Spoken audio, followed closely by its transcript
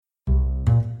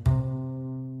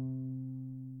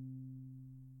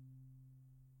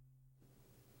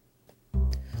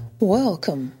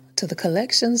Welcome to the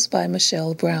Collections by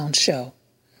Michelle Brown show,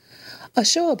 a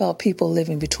show about people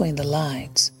living between the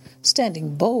lines,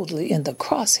 standing boldly in the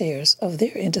crosshairs of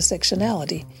their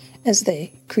intersectionality as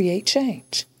they create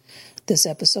change. This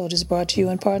episode is brought to you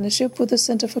in partnership with the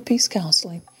Center for Peace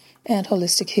Counseling and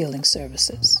Holistic Healing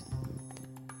Services.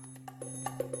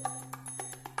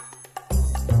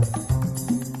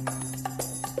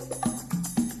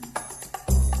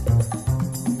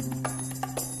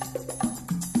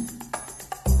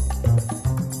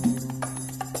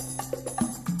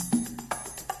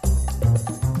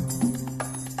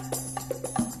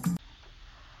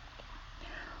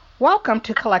 Welcome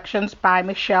to Collections by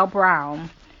Michelle Brown.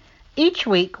 Each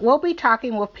week, we'll be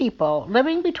talking with people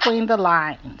living between the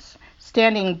lines,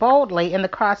 standing boldly in the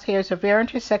crosshairs of their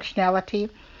intersectionality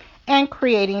and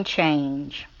creating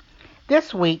change.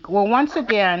 This week, we're once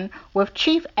again with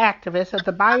Chief Activist of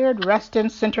the Bayard Rustin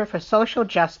Center for Social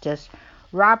Justice,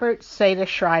 Robert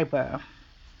Seda-Schreiber.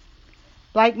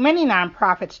 Like many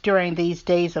nonprofits during these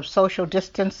days of social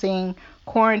distancing,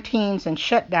 quarantines, and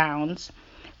shutdowns,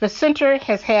 the center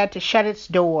has had to shut its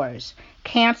doors,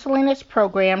 canceling its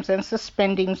programs and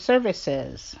suspending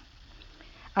services.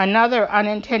 Another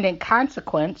unintended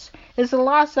consequence is the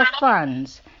loss of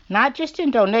funds, not just in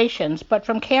donations, but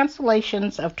from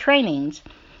cancellations of trainings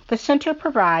the center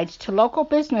provides to local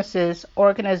businesses,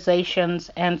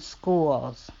 organizations, and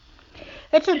schools.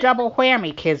 It's a double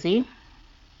whammy, Kizzy.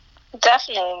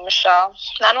 Definitely, Michelle.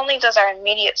 Not only does our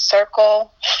immediate circle,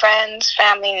 friends,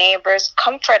 family, neighbors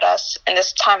comfort us in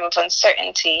this time of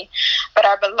uncertainty, but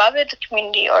our beloved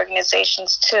community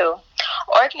organizations too.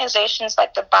 Organizations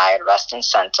like the Bayard Rustin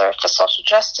Center for Social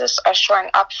Justice are showing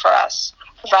up for us,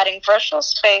 providing virtual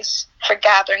space for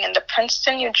gathering in the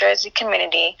Princeton, New Jersey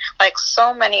community like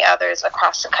so many others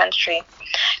across the country.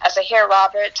 As I hear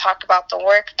Robert talk about the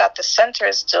work that the center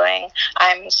is doing, I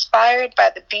am inspired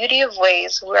by the beauty of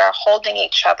ways we are holding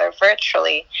each other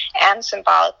virtually and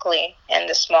symbolically in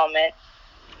this moment.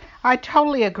 I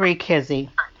totally agree,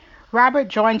 Kizzy. Robert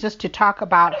joins us to talk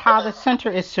about how the center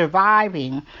is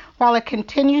surviving while it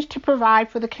continues to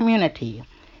provide for the community,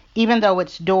 even though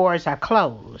its doors are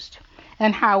closed,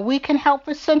 and how we can help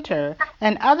the center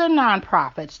and other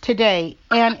nonprofits today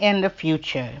and in the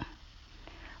future.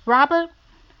 Robert,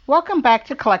 welcome back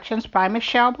to Collections by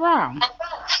Michelle Brown.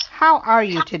 How are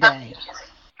you today?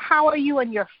 How are you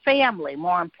and your family,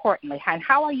 more importantly? And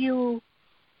how are you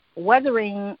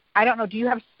weathering, I don't know, do you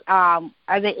have,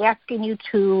 are they asking you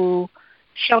to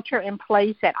shelter in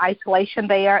place at isolation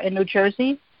there in New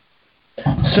Jersey?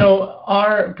 So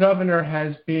our governor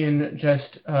has been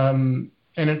just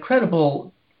an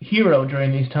incredible hero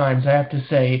during these times. I have to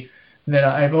say that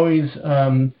I've always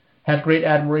had great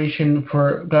admiration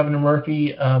for Governor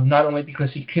Murphy, not only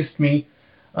because he kissed me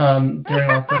during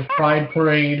our first Pride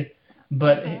Parade,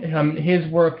 but his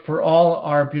work for all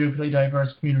our beautifully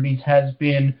diverse communities has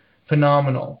been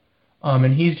phenomenal.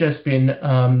 And he's just been,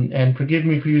 and forgive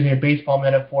me for using a baseball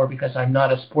metaphor because I'm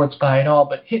not a sports guy at all,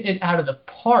 but hit it out of the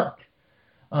park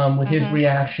with his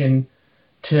reaction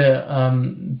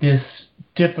to this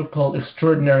difficult,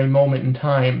 extraordinary moment in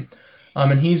time.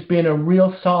 And he's been a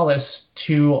real solace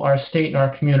to our state and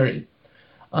our community.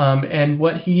 And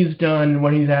what he's done,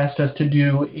 what he's asked us to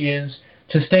do is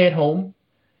to stay at home,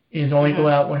 is only go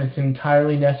out when it's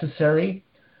entirely necessary,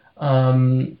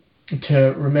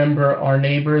 to remember our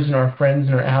neighbors and our friends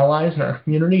and our allies in our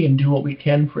community and do what we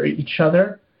can for each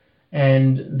other.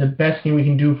 And the best thing we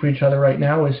can do for each other right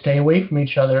now is stay away from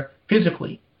each other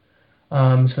physically.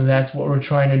 So that's what we're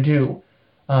trying to do.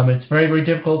 It's very, very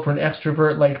difficult for an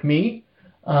extrovert like me.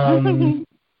 And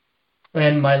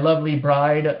my lovely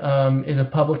bride is a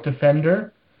public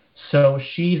defender. So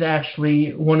she's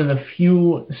actually one of the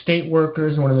few state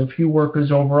workers, one of the few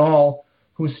workers overall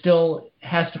who still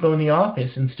has to go in the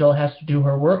office and still has to do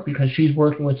her work because she's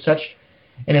working with such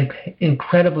an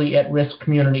incredibly at-risk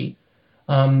community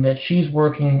that she's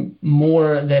working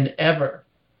more than ever.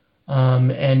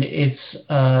 And it's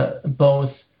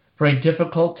both very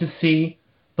difficult to see,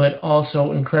 but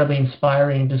also incredibly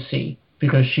inspiring to see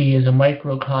because she is a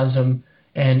microcosm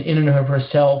and in and of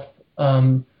herself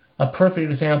a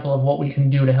perfect example of what we can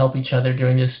do to help each other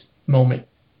during this moment.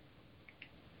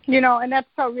 You know, and that's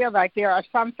so real. Like there are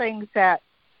some things that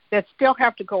still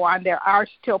have to go on. There are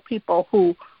still people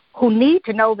who need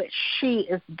to know that she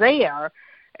is there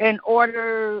in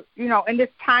order, you know, in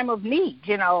this time of need.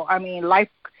 You know, I mean,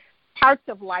 parts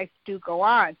of life do go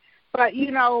on. But, you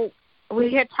know,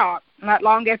 we had talked not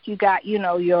long after you got, you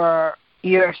know, your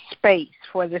space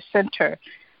for the center.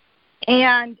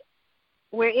 And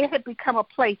where it had become a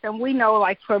place, and we know,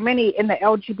 like, for many in the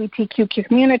LGBTQ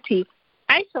community,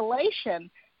 isolation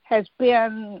has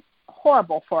been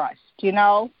horrible for us, you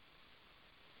know.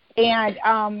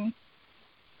 And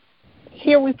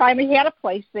here we finally had a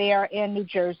place there in New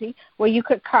Jersey where you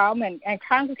could come and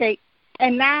congregate,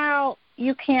 and now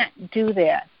you can't do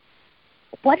that.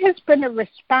 What has been the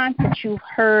response that you've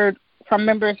heard from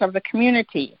members of the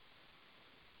community?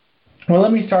 Well,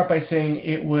 let me start by saying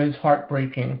it was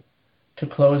heartbreaking to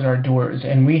close our doors,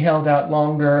 and we held out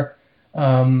longer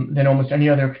than almost any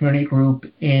other community group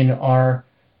in our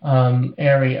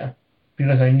area,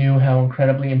 because I knew how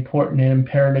incredibly important and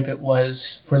imperative it was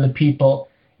for the people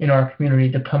in our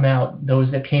community to come out,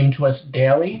 those that came to us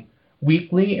daily,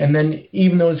 weekly, and then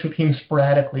even those who came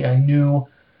sporadically. I knew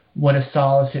what a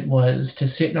solace it was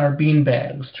to sit in our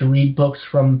beanbags, to read books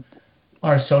from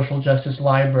our social justice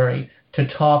library, to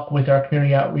talk with our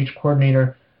community outreach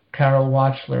coordinator, Carol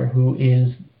Watchler, who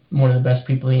is one of the best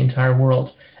people in the entire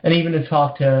world, and even to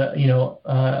talk to,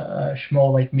 a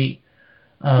schmo like me.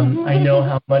 I know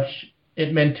how much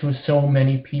it meant to so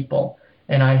many people,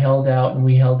 and I held out, and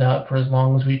we held out for as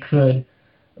long as we could,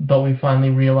 but we finally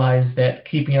realized that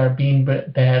keeping our bean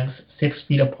bags 6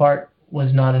 feet apart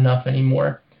was not enough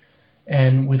anymore.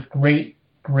 And with great,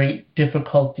 great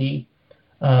difficulty,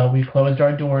 we closed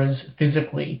our doors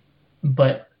physically,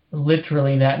 but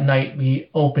literally that night we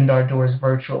opened our doors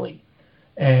virtually.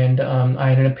 And I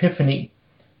had an epiphany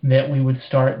that we would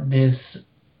start this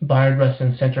Bayard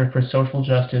Rustin Center for Social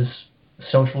Justice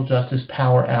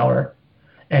Power Hour.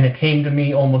 And it came to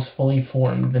me almost fully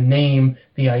formed, the name,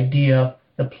 the idea,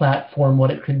 the platform,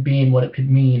 what it could be and what it could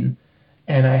mean.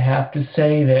 And I have to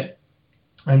say that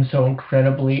I'm so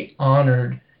incredibly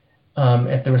honored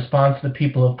at the response of the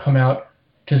people who have come out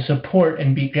to support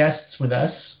and be guests with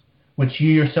us, which you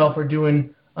yourself are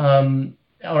doing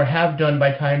or have done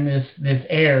by the time this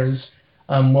airs,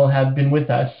 will have been with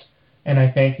us. And I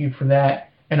thank you for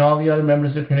that. And all the other members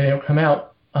of the community have come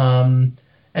out. And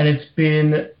it's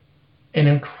been an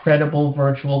incredible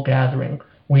virtual gathering.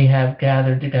 We have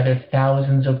gathered together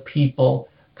thousands of people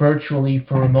virtually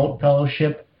for remote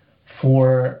fellowship,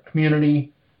 for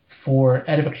community, for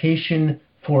edification,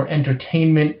 for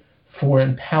entertainment, for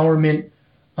empowerment.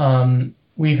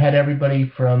 We've had everybody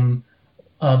from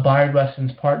Bayard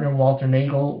Rustin's partner, Walter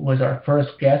Nagel, was our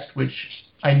first guest, which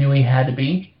I knew he had to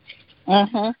be.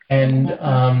 And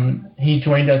he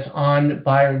joined us on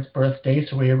Bayard's birthday,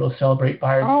 so we were able to celebrate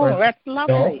Bayard's birthday. Oh, that's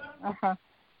lovely.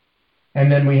 And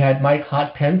then we had Mike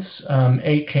Hotpence,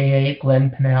 a.k.a. Glenn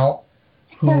Pennell,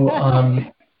 who,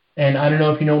 and I don't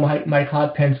know if you know Mike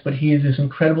Hotpence, but he is this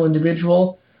incredible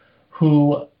individual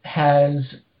who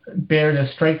bears a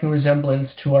striking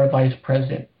resemblance to our vice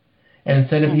president. And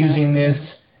instead of using this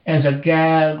as a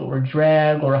gag or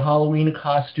drag or a Halloween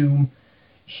costume,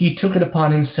 he took it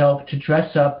upon himself to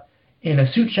dress up in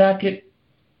a suit jacket,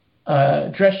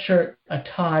 a dress shirt, a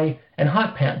tie, and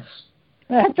hot pants.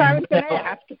 That's what I was going to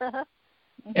ask.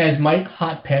 As Mike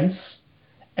Hotpence,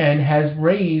 and has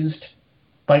raised,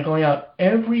 by going out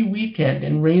every weekend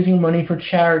and raising money for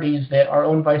charities that our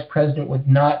own vice president would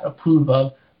not approve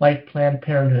of, like Planned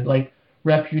Parenthood, like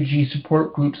refugee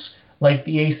support groups, like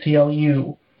the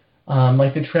ACLU,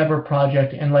 like the Trevor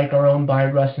Project, and like our own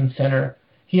Bayard Rustin Center.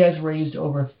 He has raised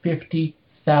over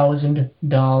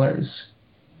 $50,000.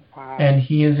 Wow. And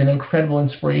he is an incredible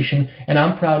inspiration. And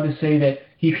I'm proud to say that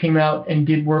he came out and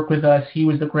did work with us. He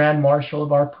was the Grand Marshal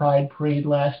of our Pride Parade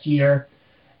last year,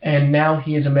 and now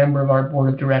he is a member of our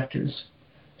board of directors.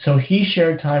 So he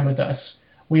shared time with us.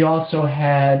 We also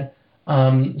had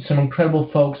some incredible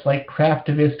folks like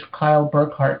craftivist Kyle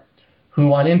Burkhart,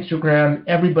 who on Instagram,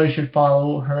 everybody should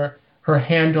follow her. Her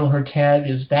handle, her tag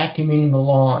is vacuuming the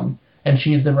lawn, and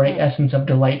she is the very essence of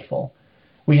delightful.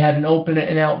 We had an open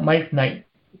and out mic night,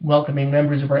 welcoming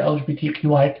members of our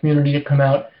LGBTQI community to come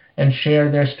out and share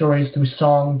their stories through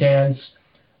song, dance,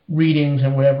 readings,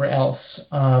 and whatever else.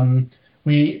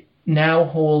 We now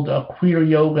hold a queer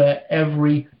yoga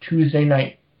every Tuesday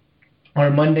night. Our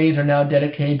Mondays are now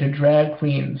dedicated to drag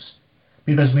queens,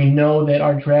 because we know that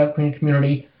our drag queen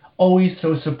community, always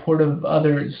so supportive of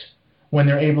others when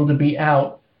they're able to be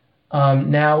out,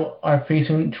 now are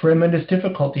facing tremendous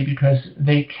difficulty because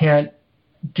they can't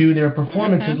do their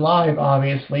performances live,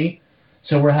 obviously.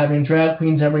 So we're having drag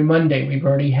queens every Monday. We've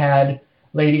already had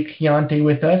Lady Chianti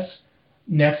with us.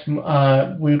 Next,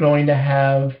 we're going to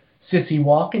have Sissy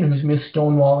Walken, who's Miss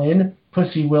Stonewall Inn,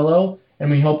 Pussy Willow, and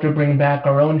we hope to bring back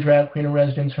our own drag queen in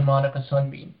residence, Harmonica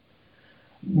Sunbeam.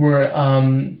 We're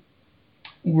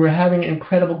having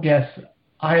incredible guests.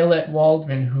 Eilette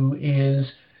Waldman, who is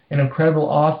an incredible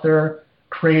author,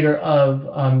 creator of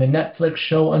the Netflix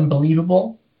show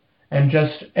Unbelievable, and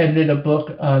just edited a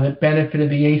book that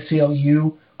benefited the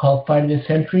ACLU called Fight of the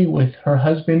Century with her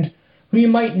husband, who you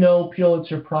might know,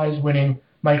 Pulitzer Prize-winning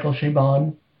Michael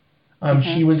Chabon.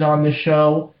 She was on the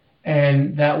show,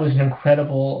 and that was an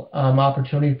incredible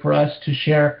opportunity for us to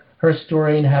share her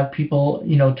story and have people,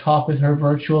 talk with her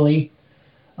virtually.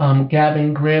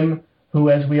 Gavin Grimm, who,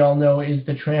 as we all know, is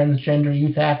the transgender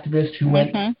youth activist who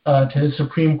went to the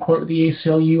Supreme Court of the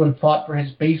ACLU and fought for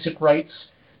his basic rights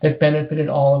that benefited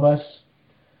all of us.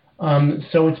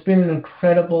 So it's been an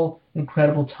incredible,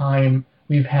 incredible time.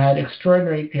 We've had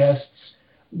extraordinary guests.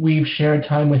 We've shared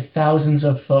time with thousands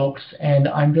of folks, and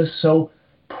I'm just so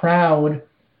proud,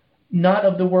 not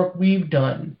of the work we've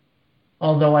done,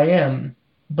 although I am,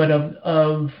 but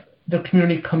of the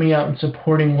community coming out and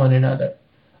supporting one another.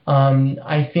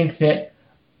 I think that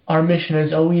our mission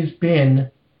has always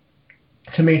been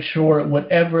to make sure,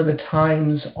 whatever the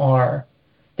times are,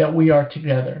 that we are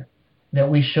together, that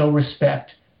we show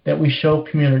respect, that we show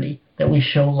community, that we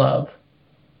show love.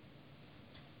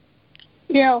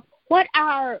 What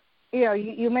are,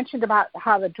 you mentioned about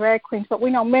how the drag queens, but we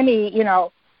know many, in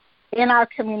our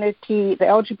community, the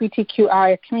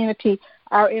LGBTQI community,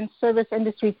 are in service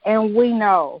industries, and we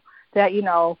know that,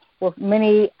 with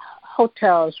many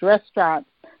hotels, restaurants,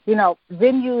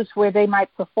 venues where they might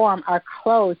perform are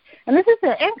closed, and this is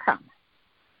their income.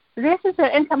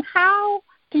 How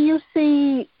do you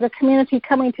see the community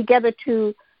coming together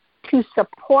to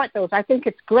support those? I think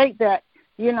it's great that,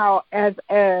 as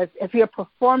if your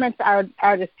performance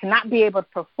artist cannot be able to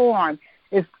perform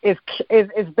is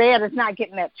bad as not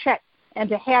getting that check, and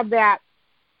to have that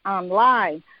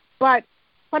online. But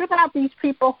what about these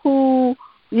people who,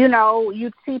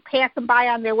 you'd see passing by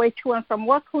on their way to and from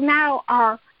work, who now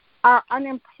are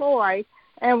unemployed,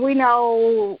 and we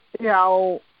know,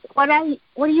 what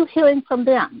are you hearing from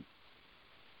them?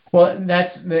 Well,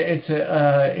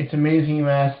 it's amazing you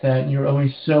ask that. You're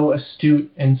always so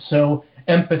astute and so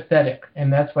empathetic,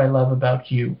 and that's what I love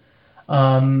about you.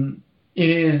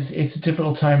 It's a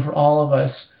difficult time for all of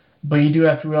us, but you do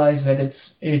have to realize that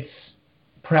it's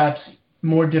perhaps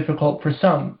more difficult for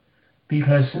some,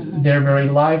 because their very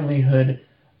livelihood,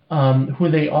 who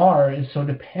they are, is so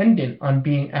dependent on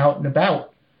being out and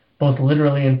about, both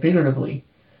literally and figuratively.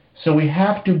 So we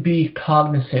have to be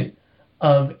cognizant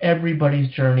of everybody's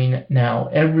journey now,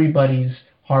 everybody's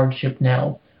hardship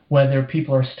now, whether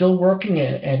people are still working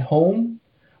at home,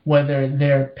 whether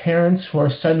they're parents who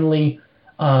are suddenly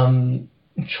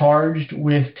charged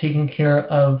with taking care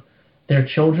of their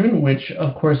children, which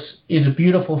of course is a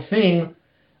beautiful thing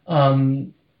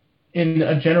in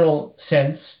a general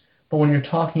sense, but when you're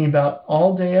talking about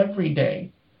all day, every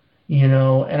day,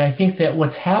 and I think that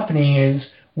what's happening is,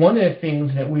 one of the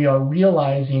things that we are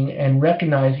realizing and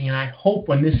recognizing, and I hope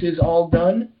when this is all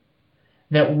done,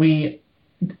 that we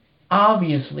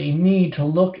obviously need to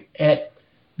look at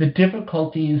the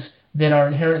difficulties that are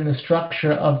inherent in the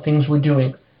structure of things we're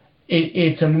doing.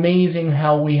 It's amazing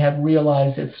how we have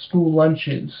realized that school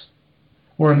lunches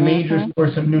were a major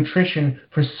source of nutrition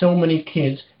for so many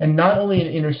kids, and not only in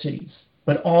inner cities,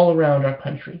 but all around our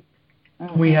country.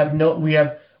 We have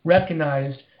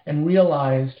recognized and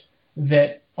realized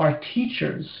that our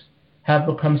teachers have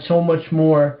become so much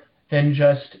more than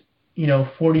just,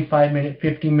 45-minute,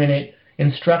 50-minute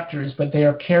instructors, but they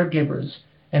are caregivers,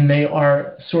 and they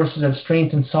are sources of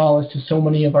strength and solace to so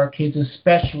many of our kids,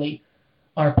 especially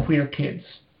our queer kids.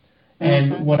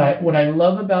 And what I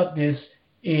love about this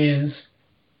is,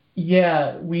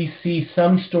 we see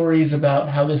some stories about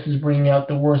how this is bringing out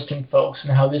the worst in folks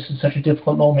and how this is such a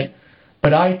difficult moment,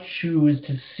 but I choose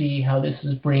to see how this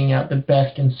is bringing out the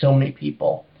best in so many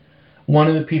people. One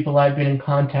of the people I've been in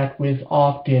contact with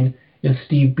often is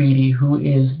Steve Beatty, who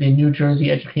is the New Jersey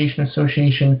Education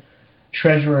Association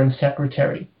treasurer and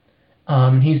secretary.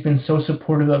 He's been so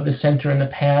supportive of the center in the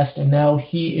past, and now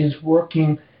he is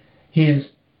working his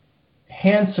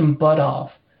handsome butt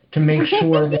off to make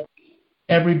sure that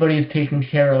everybody is taken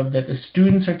care of, that the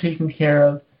students are taken care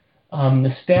of,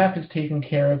 the staff is taken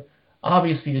care of,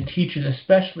 obviously the teachers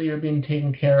especially are being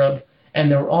taken care of,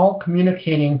 and they're all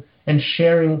communicating and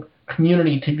sharing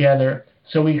community together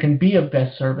so we can be of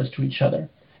best service to each other.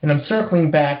 And I'm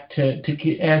circling back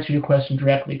to answer your question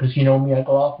directly, because you know me, I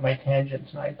go off my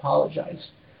tangents and I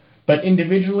apologize. But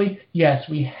individually, yes,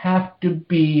 we have to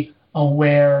be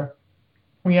aware,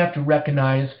 we have to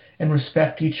recognize and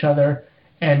respect each other,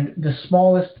 and the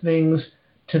smallest things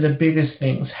to the biggest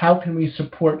things. How can we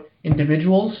support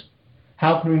individuals?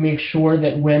 How can we make sure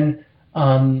that when,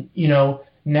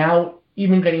 now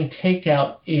even getting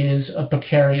takeout is a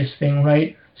precarious thing,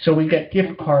 right? So we get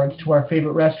gift cards to our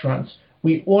favorite restaurants.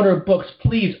 We order books.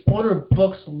 Please order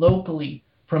books locally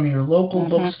from your local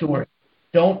bookstore.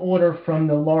 Don't order from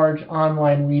the large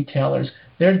online retailers.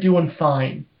 They're doing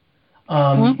fine.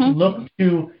 Look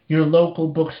to your local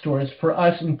bookstores. For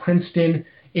us in Princeton,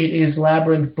 it is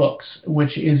Labyrinth Books,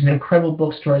 which is an incredible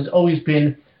bookstore. Has always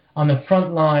been on the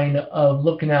front line of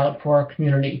looking out for our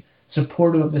community,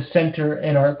 supportive of the center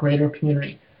and our greater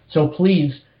community. So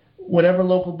please, whatever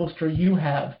local bookstore you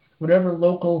have, whatever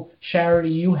local charity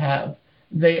you have,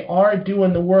 they are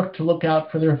doing the work to look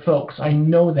out for their folks. I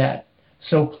know that.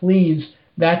 So please,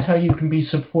 that's how you can be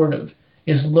supportive,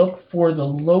 is look for the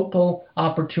local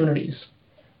opportunities.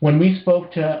 When we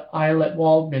spoke to Eilert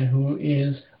Waldman, who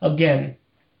is, again,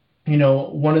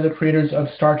 one of the creators of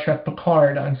Star Trek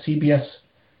Picard on CBS,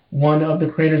 one of the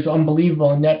creators of Unbelievable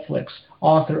on Netflix,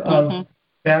 author of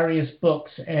various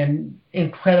books, and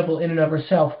incredible in and of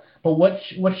herself. But what's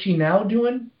she now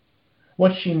doing?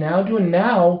 What's she now doing?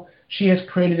 Now she has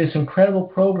created this incredible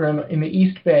program in the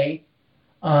East Bay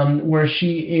where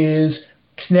she is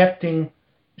connecting.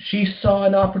 She saw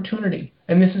an opportunity,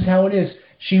 and this is how it is.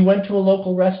 She went to a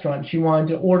local restaurant. She wanted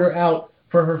to order out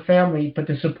for her family, but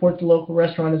to support the local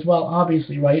restaurant as well,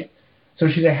 obviously, right? So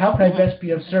she said, how can I best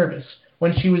be of service?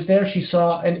 When she was there, she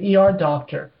saw an ER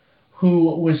doctor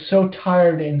who was so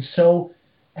tired and so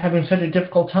having such a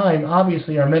difficult time.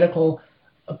 Obviously, our medical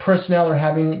personnel are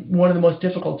having one of the most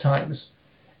difficult times.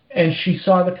 And she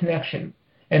saw the connection.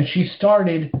 And she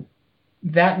started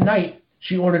that night,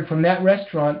 she ordered from that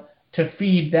restaurant to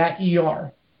feed that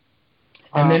ER.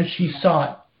 And then she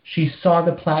saw it. She saw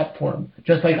the platform.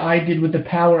 Just like I did with the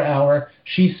Power Hour,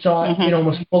 she saw it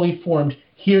almost fully formed.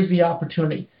 Here's the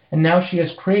opportunity. And now she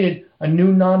has created a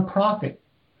new nonprofit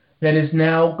that is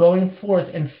now going forth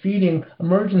and feeding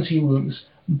emergency rooms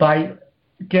by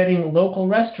getting local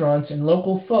restaurants and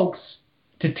local folks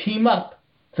to team up.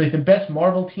 It's like the best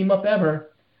Marvel team up ever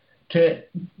to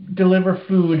deliver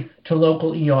food to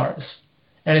local ERs.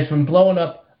 And it's been blowing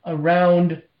up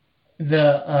around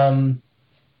the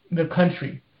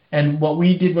country. And what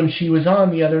we did when she was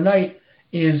on the other night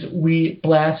is we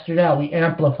blasted it out. We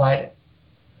amplified it.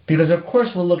 Because, of course,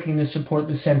 we're looking to support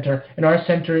the center. And our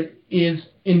center is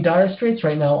in dire straits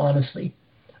right now, honestly.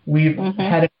 We've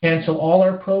had to cancel all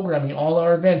our programming, all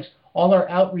our events, all our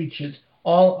outreaches,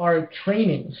 all our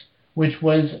trainings, which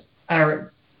was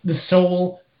the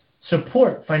sole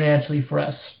support financially for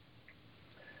us.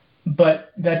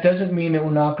 But that doesn't mean that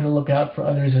we're not going to look out for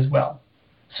others as well.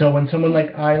 So when someone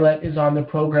like Eilert is on the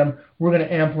program, we're going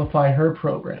to amplify her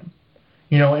program.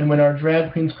 And when our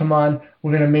drag queens come on,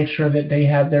 we're going to make sure that they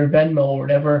have their Venmo or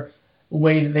whatever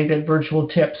way that they get virtual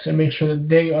tips and make sure that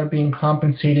they are being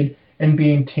compensated and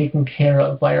being taken care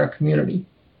of by our community.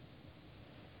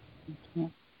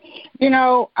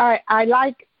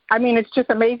 It's just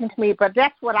amazing to me, but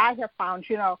that's what I have found,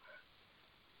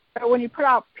 when you put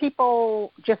out,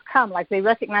 people just come, like they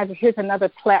recognize that here's another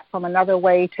platform, another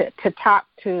way to talk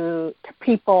to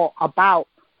people about,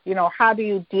 how do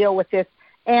you deal with this?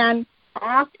 And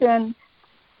often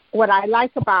what I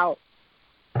like about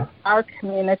our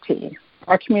community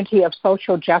of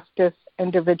social justice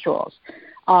individuals,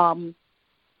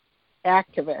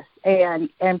 activists,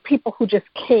 and people who just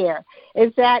care,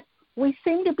 is that we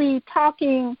seem to be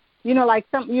talking, like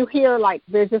something you hear, like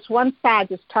there's this one side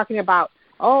that's talking about,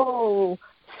 oh,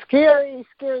 scary,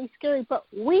 scary, scary. But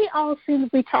we all seem to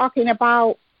be talking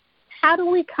about how do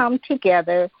we come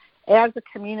together as a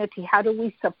community? How do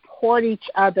we support each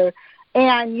other?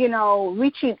 And,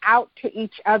 reaching out to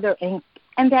each other and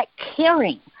that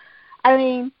caring. I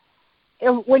mean,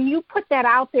 when you put that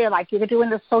out there, like you're doing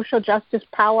the Social Justice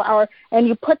Power Hour, and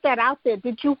you put that out there,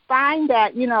 did you find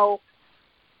that,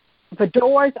 the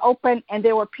doors open and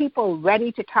there were people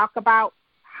ready to talk about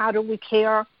how do we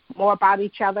care more about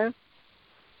each other?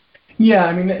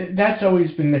 Yeah, that's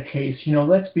always been the case.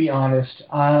 Let's be honest.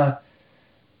 The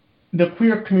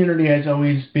queer community has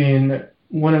always been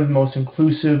one of the most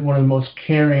inclusive, one of the most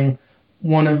caring,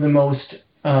 one of the most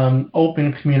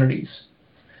open communities.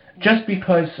 Just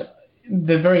because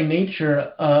the very nature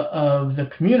of the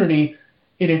community,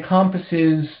 it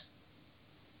encompasses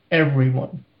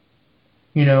everyone.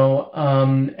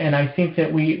 And I think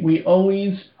that we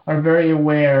always are very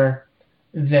aware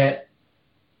that,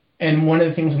 and one of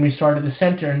the things when we started the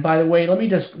center, and by the way, let me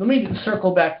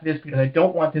circle back to this because I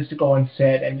don't want this to go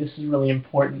unsaid, and this is really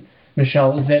important,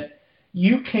 Michelle, is that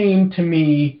you came to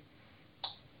me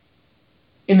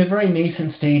in the very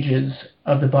nascent stages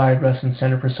of the Bayard Rustin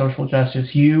Center for Social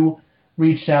Justice. You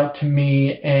reached out to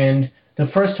me, and the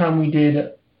first time we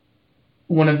did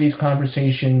one of these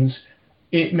conversations,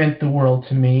 it meant the world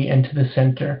to me and to the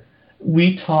center.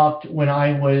 We talked when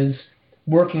I was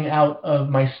working out of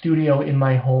my studio in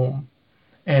my home,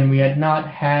 and we had not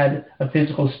had a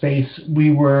physical space,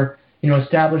 we were,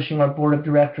 establishing our board of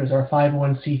directors, our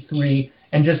 501c3,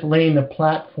 and just laying the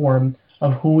platform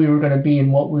of who we were going to be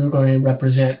and what we were going to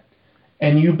represent.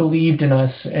 And you believed in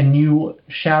us, and you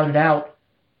shouted out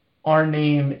our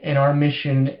name and our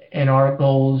mission and our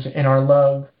goals and our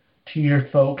love to your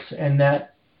folks, and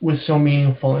that was so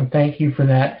meaningful, and thank you for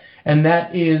that. And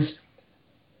that is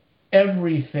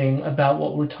everything about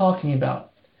what we're talking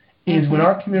about, is when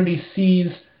our community sees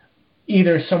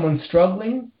either someone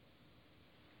struggling,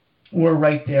 we're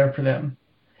right there for them.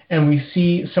 And we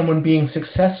see someone being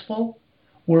successful,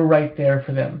 we're right there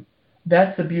for them.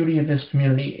 That's the beauty of this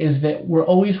community, is that we're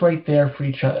always right there for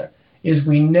each other, is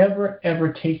we never,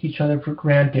 ever take each other for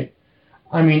granted.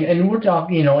 I mean, and we're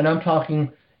talking, and I'm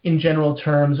talking in general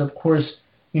terms. Of course,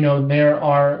 there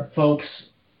are folks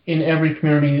in every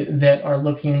community that are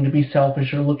looking to be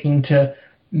selfish or looking to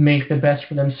make the best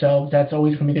for themselves. That's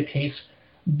always going to be the case.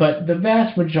 But the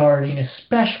vast majority, and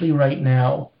especially right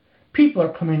now, people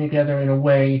are coming together in a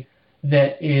way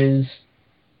that is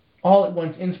all at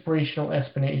once inspirational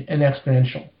and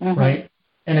exponential, right?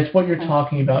 And it's what you're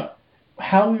talking about,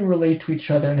 how we relate to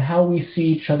each other and how we see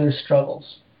each other's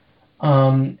struggles,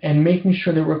 and making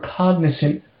sure that we're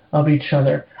cognizant of each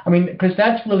other. I mean, because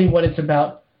that's really what it's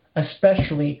about,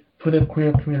 especially for the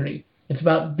queer community. It's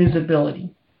about visibility,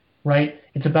 right?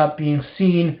 It's about being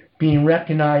seen, being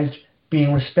recognized,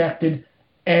 being respected,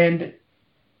 and,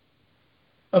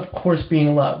 of course,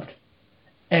 being loved.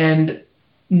 And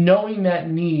knowing that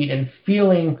need and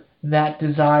feeling that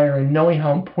desire and knowing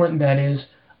how important that is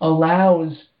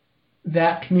allows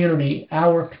that community,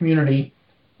 our community,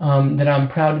 that I'm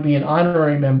proud to be an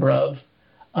honorary member of,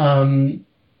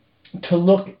 to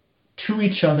look to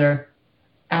each other,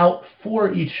 out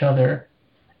for each other,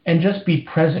 and just be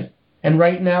present. And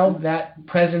right now, that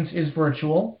presence is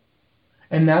virtual,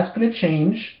 and that's going to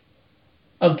change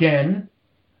again.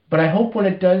 But I hope when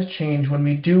it does change, when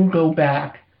we do go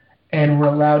back and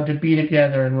we're allowed to be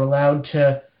together and we're allowed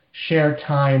to share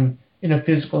time in a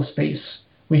physical space,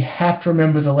 we have to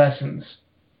remember the lessons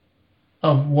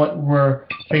of what we're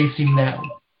facing now.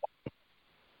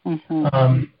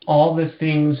 All the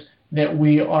things that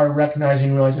we are recognizing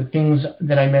and realize, the things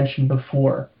that I mentioned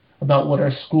before about what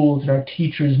our schools and our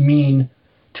teachers mean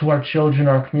to our children,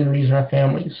 our communities, and our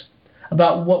families,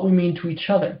 about what we mean to each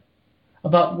other,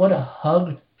 about what a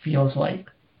hug feels like.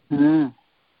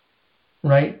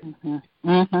 Right?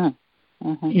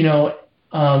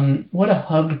 What a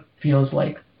hug feels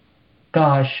like.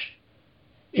 Gosh,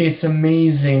 it's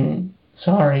amazing,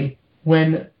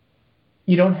 when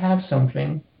you don't have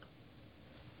something,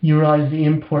 you realize the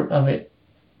import of it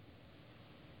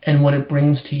and what it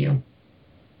brings to you.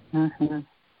 I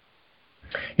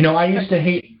used to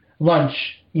hate lunch.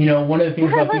 One of the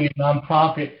things about being a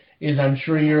nonprofit is, I'm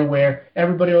sure you're aware,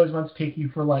 everybody always wants to take you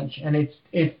for lunch, and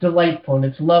it's delightful and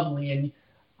it's lovely,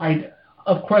 and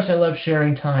of course I love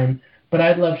sharing time, but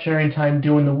I love sharing time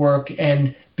doing the work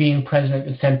and being present at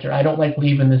the center. I don't like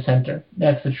leaving the center.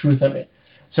 That's the truth of it.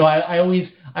 So I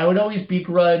would always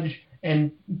begrudge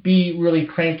and be really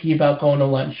cranky about going to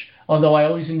lunch, although I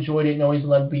always enjoyed it and always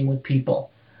loved being with people.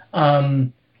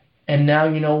 And now,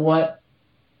 you know what?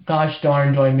 Gosh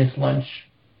darn, do I miss lunch.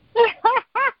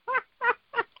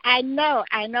 I know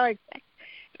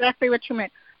exactly what you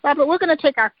meant. Robert, we're going to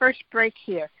take our first break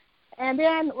here, and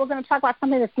then we're going to talk about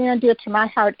something that's near and dear to my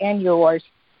heart and yours,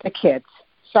 the kids.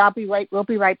 So we'll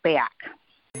be right back.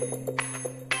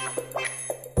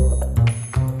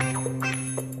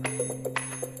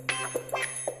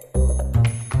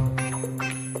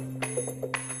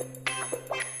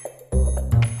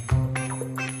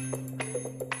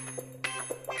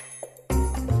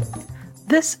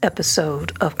 This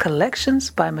episode of Collections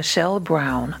by Michelle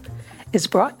Brown is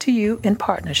brought to you in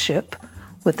partnership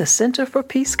with the Center for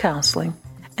Peace Counseling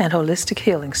and Holistic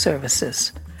Healing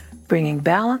Services, bringing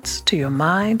balance to your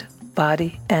mind,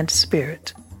 body, and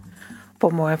spirit. For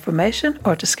more information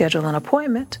or to schedule an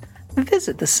appointment,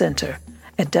 visit the center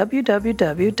at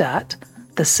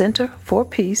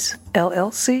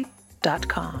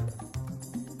www.thecenterforpeacellc.com.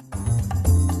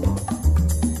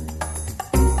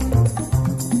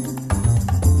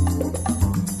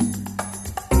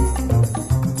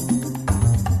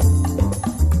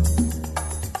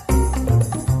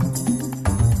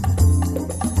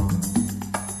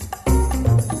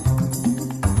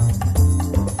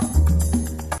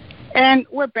 And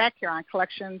we're back here on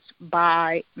Collections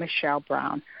by Michelle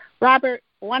Brown. Robert,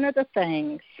 one of the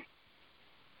things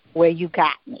where you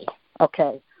got me,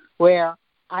 where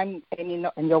and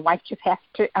your wife just has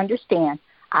to understand,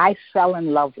 I fell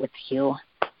in love with you,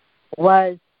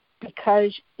 was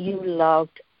because you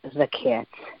loved the kids.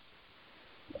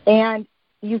 And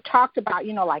you talked about,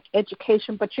 like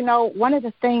education, but, one of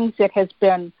the things that has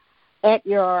been at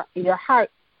your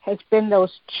heart has been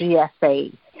those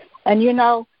GSAs.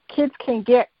 And, kids can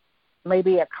get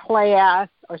maybe a class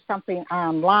or something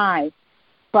online,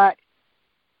 but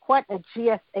what a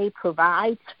GSA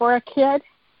provides for a kid,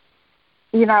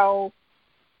 can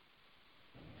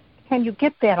you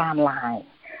get that online?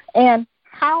 And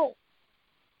how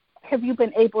have you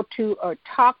been able to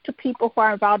talk to people who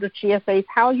are involved with GSAs?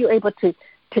 How are you able to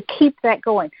keep that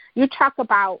going? You talk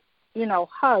about,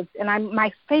 hugs, and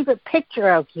my favorite picture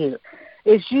of you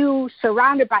is you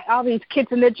surrounded by all these kids,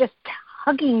 and they're just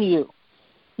hugging you.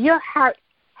 Your heart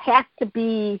has to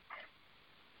be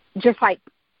just like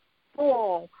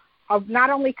full of not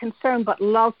only concern but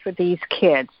love for these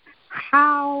kids.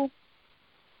 How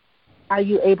are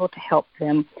you able to help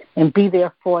them and be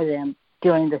there for them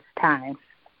during this time?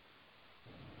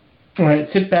 All right,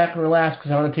 sit back and relax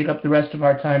because I want to take up the rest of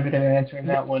our time to answering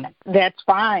that one. That's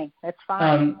fine. That's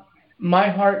fine. My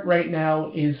heart right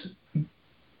now is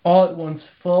all at once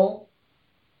full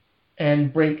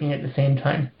and breaking at the same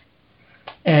time.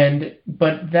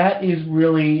 But that is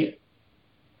really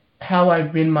how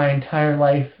I've been my entire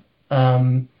life,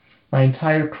 my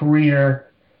entire career.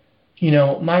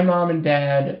 My mom and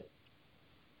dad,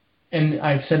 and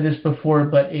I've said this before,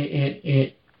 but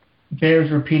it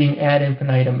bears repeating ad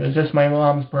infinitum. It was just my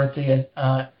mom's birthday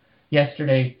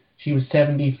yesterday. She was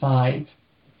 75.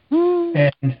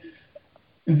 And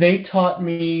they taught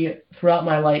me throughout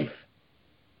my life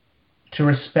to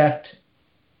respect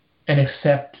and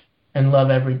accept and love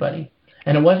everybody.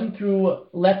 And it wasn't through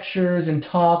lectures and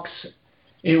talks.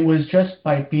 It was just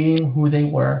by being who they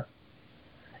were.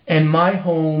 And my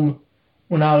home,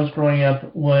 when I was growing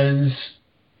up, was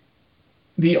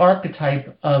the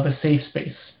archetype of a safe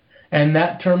space. And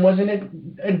that term wasn't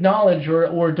acknowledged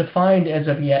or defined as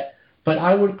of yet. But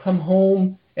I would come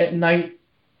home at night,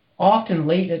 often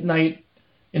late at night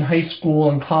in high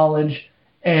school and college,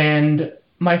 and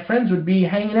my friends would be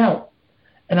hanging out.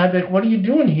 And I'd be like, what are you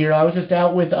doing here? I was just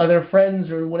out with other friends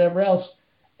or whatever else.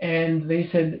 And they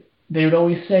would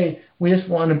always say, we just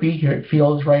want to be here. It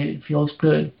feels right. It feels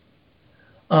good.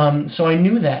 So I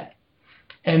knew that.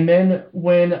 And then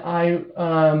when I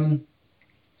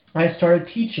started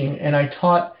teaching, and I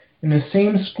taught in the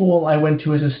same school I went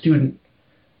to as a student.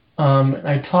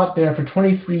 I taught there for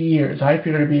 23 years. I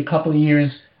figured it'd be a couple of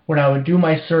years when I would do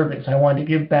my service. I wanted to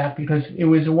give back because it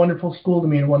was a wonderful school to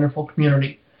me, a wonderful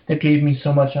community that gave me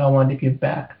so much. I wanted to give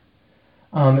back.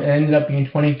 It ended up being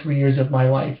 23 years of my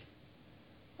life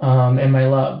and my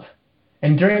love.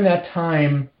 And during that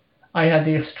time, I had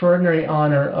the extraordinary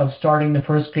honor of starting the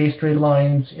first Gay Straight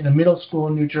Alliance in a middle school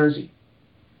in New Jersey.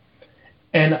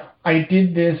 And I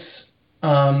did this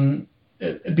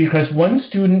because one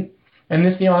student, and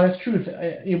this is the honest truth,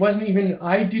 I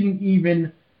didn't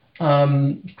even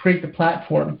create the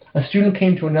platform. A student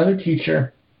came to another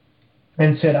teacher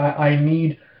and said, I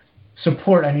need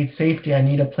support, I need safety, I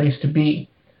need a place to be.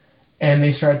 And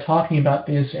they started talking about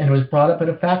this, and it was brought up at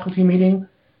a faculty meeting.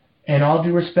 And all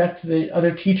due respect to the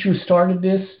other teacher who started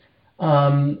this,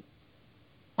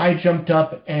 I jumped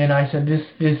up and I said,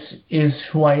 this is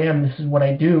who I am, this is what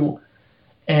I do.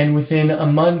 And within a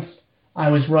month, I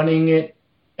was running it,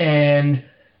 and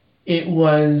it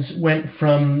went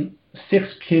from 6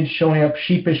 kids showing up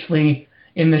sheepishly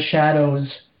in the shadows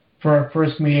for our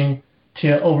first meeting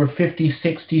to over 50,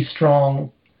 60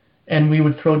 strong. And we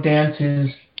would throw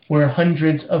dances where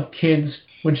hundreds of kids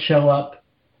would show up.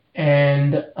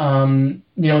 And, and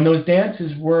those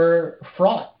dances were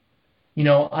fraught.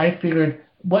 I figured,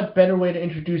 what better way to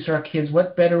introduce our kids,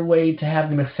 what better way to have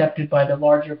them accepted by the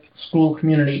larger school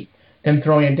community than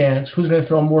throwing a dance? Who's going to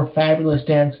throw a more fabulous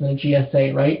dance than a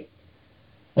GSA, right?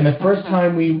 And the first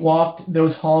time we walked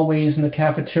those hallways in the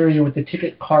cafeteria with the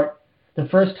ticket cart, the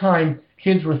first time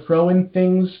kids were throwing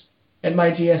things at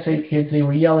my GSA kids, they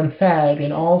were yelling fag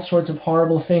and all sorts of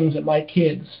horrible things at my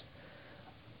kids.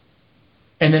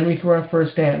 And then we threw our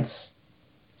first dance.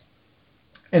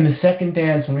 And the second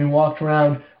dance, when we walked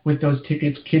around with those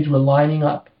tickets, kids were lining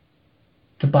up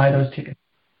to buy those tickets.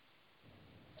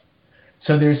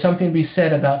 So there's something to be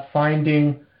said about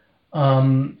finding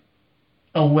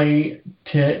a way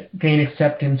to gain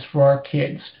acceptance for our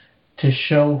kids, to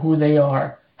show who they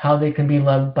are, how they can be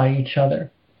loved by each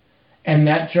other. And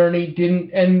that journey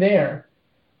didn't end there.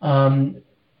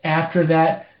 After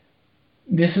that,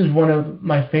 this is one of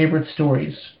my favorite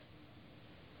stories.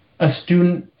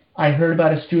 I heard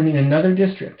about a student in another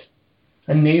district,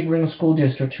 a neighboring school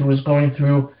district, who was going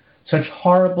through such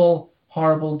horrible,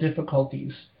 horrible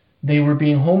difficulties. They were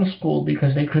being homeschooled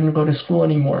because they couldn't go to school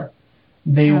anymore.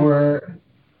 They were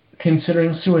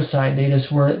considering suicide. They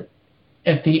just were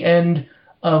at the end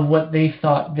of what they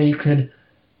thought they could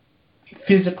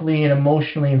physically and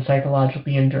emotionally and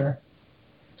psychologically endure.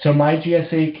 So my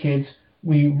GSA kids,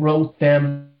 we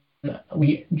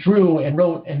drew and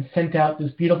wrote and sent out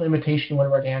this beautiful invitation to one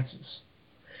of our dances.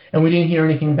 And we didn't hear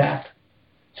anything back.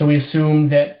 So we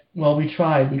assumed that, well, we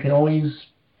tried. We could always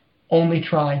only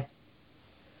try.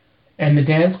 And the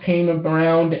dance came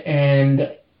around,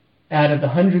 and out of the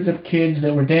hundreds of kids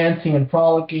that were dancing and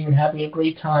frolicking and having a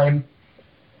great time,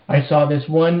 I saw this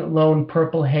one lone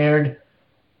purple-haired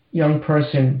young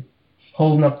person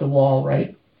holding up the wall,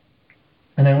 right?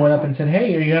 And I went up and said,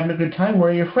 hey, are you having a good time?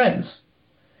 Where are your friends?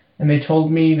 And they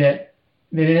told me that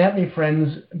they didn't have any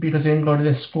friends because they didn't go to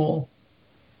this school.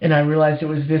 And I realized it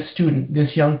was this student,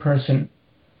 this young person,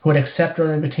 who had accepted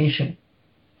our invitation.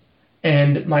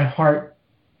 And my heart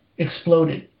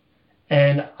exploded.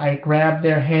 And I grabbed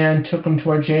their hand, took them to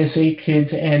our JSA kids,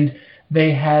 and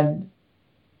they had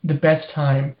the best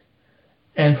time.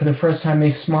 And for the first time,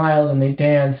 they smiled and they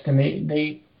danced, and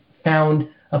they found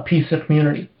a piece of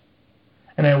community.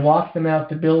 And I walked them out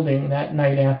the building that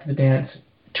night after the dance,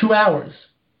 2 hours.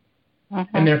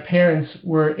 And their parents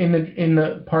were in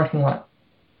the parking lot.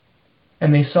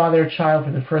 And they saw their child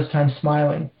for the first time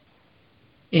smiling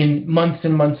in months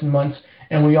and months and months.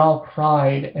 And we all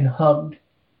cried and hugged.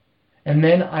 And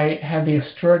then I had the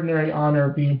extraordinary honor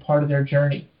of being part of their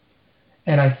journey.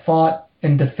 And I fought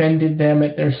and defended them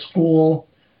at their school,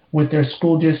 with their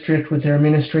school district, with their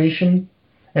administration.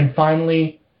 And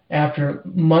finally, after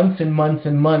months and months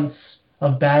and months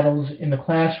of battles in the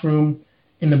classroom,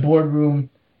 in the boardroom,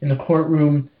 in the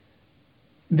courtroom,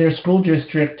 their school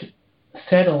district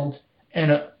settled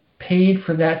and paid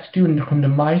for that student to come to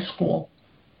my school,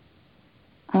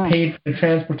 paid for the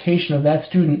transportation of that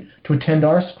student to attend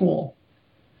our school.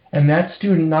 And that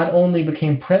student not only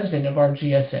became president of our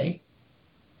GSA,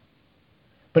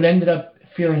 but ended up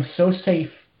feeling so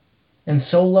safe and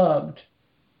so loved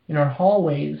in our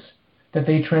hallways that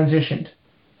they transitioned.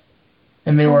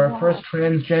 And they were our first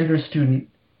transgender student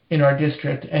in our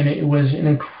district, and it was an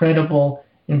incredible,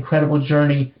 incredible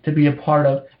journey to be a part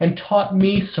of, and taught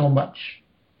me so much.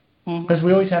 Because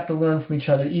we always have to learn from each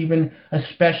other, even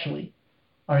especially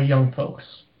our young folks.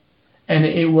 And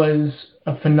it was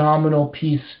a phenomenal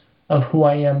piece of who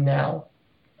I am now.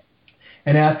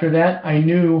 And after that, I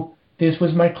knew this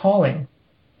was my calling.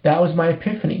 That was my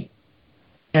epiphany.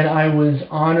 And I was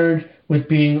honored with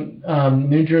being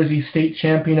New Jersey State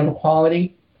Champion of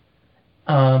Equality,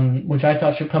 which I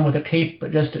thought should come with a cape,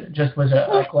 but just was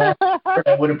a glass.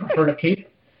 I would have preferred a cape.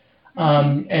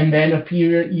 And then a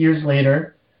few years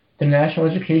later, the National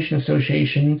Education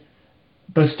Association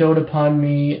bestowed upon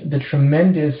me the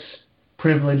tremendous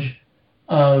privilege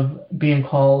of being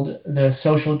called the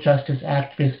Social Justice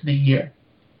Activist of the Year.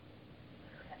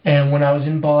 And when I was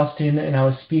in Boston and I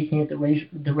was speaking at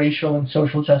the Racial and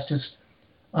Social Justice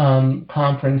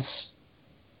conference,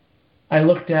 I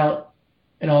looked out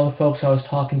at all the folks I was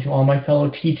talking to, all my fellow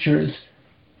teachers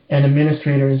and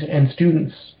administrators and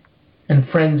students and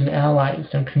friends and allies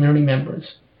and community members.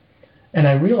 And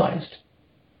I realized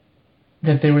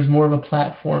that there was more of a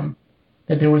platform,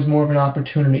 that there was more of an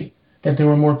opportunity, that there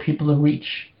were more people to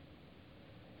reach.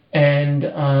 And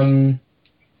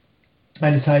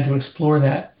I decided to explore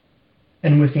that.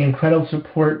 And with the incredible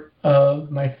support of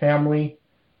my family,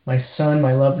 my son,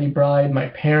 my lovely bride, my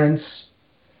parents,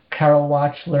 Carol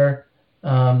Watchler,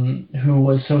 who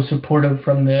was so supportive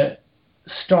from the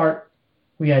start.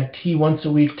 We had tea once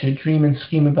a week to dream and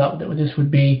scheme about what this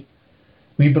would be.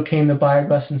 We became the Bayard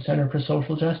Bussin Center for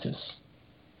Social Justice.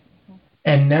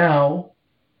 And now,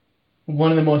 one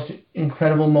of the most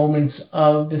incredible moments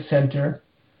of the center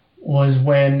was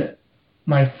when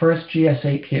my first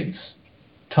GSA kids,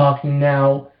 talking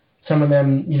now, some of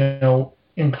them,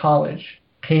 in college,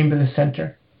 came to the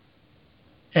center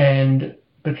and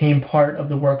became part of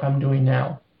the work I'm doing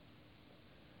now.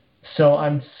 So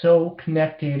I'm so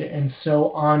connected and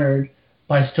so honored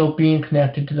by still being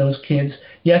connected to those kids.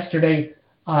 Yesterday,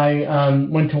 I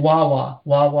went to Wawa.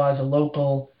 Wawa is a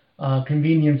local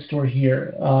convenience store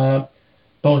here,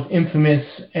 both infamous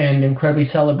and incredibly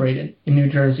celebrated in New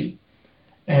Jersey.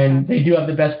 And they do have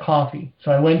the best coffee.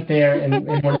 So I went there, and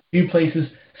one of the few places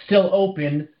still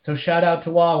open, so shout out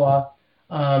to Wawa.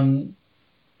 And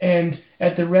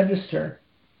at the register,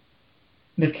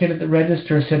 the kid at the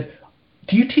register said,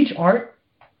 "Do you teach art?"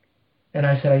 And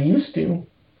I said, "I used to."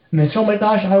 And they said, "Oh my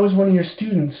gosh, I was one of your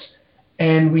students."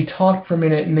 And we talked for a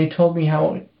minute, and they told me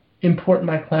how important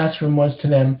my classroom was to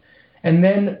them. And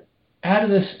then out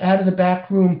of the back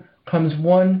room comes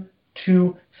 1,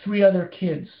 2, 3 other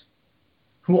kids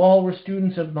who all were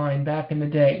students of mine back in the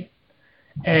day.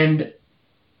 And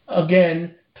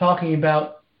again, talking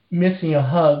about missing a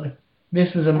hug,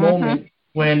 this was a moment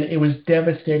when it was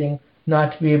devastating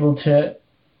not to be able to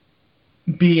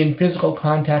be in physical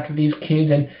contact with these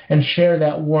kids and share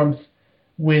that warmth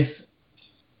with,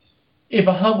 if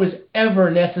a hug was ever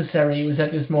necessary, it was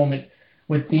at this moment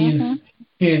with these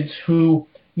kids who,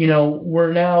 you know,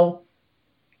 were now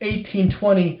 18,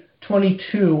 20,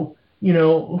 22, you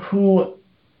know, who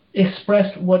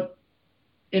expressed what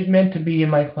it meant to be in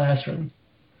my classroom.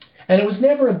 And it was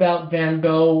never about Van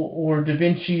Gogh or Da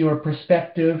Vinci or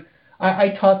perspective.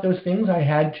 I taught those things. I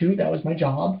had to. That was my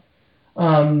job.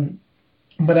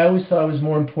 But I always thought it was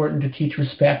more important to teach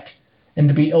respect and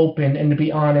to be open and to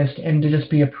be honest and to just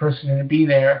be a person and to be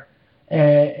there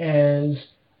as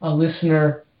a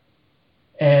listener,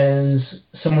 as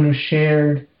someone who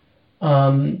shared,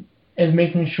 as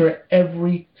making sure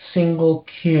every single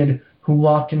kid who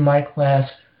walked in my class,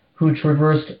 who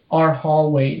traversed our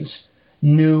hallways,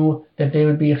 knew that they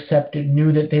would be accepted,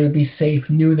 knew that they would be safe,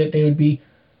 knew that they would be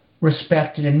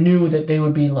respected, and knew that they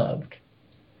would be loved.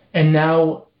 And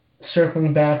now,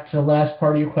 circling back to the last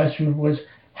part of your question, was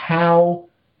how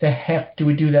the heck do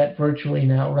we do that virtually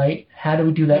now, right? How do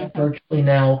we do that virtually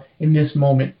now in this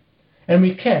moment? And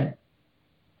we can.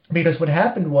 Because what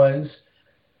happened was,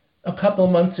 a couple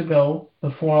of months ago,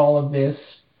 before all of this,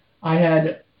 I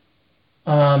had,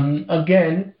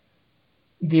 again,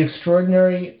 the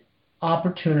extraordinary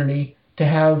opportunity to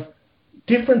have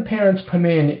different parents come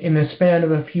in the span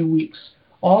of a few weeks,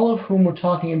 all of whom were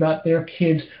talking about their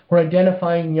kids who are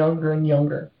identifying younger and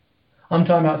younger. I'm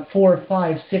talking about 4,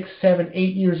 5, 6, 7,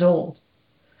 8 years old,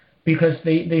 because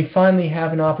they finally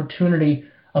have an opportunity,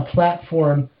 a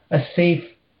platform, a safe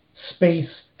space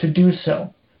to do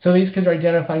so. So these kids are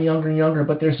identifying younger and younger,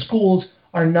 but their schools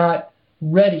are not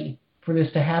ready for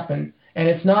this to happen. And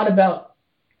it's not about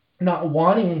not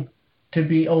wanting to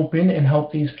be open and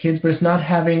help these kids, but it's not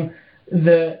having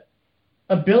the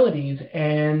abilities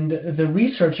and the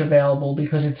research available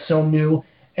because it's so new,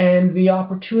 and the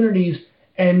opportunities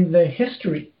and the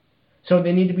history. So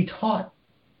they need to be taught.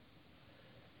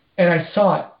 And I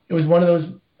saw it. It was one of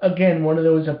those, again, one of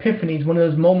those epiphanies, one of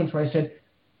those moments where I said,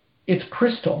 it's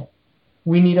crystal.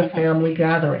 We need a family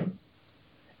gathering.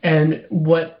 And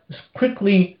what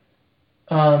quickly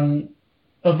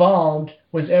evolved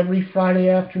was every Friday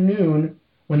afternoon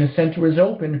when the center was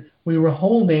open, we were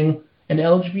holding an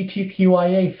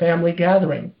LGBTQIA family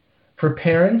gathering for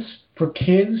parents, for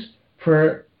kids,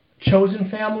 for chosen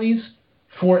families,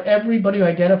 for everybody who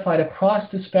identified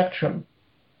across the spectrum.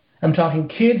 I'm talking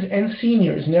kids and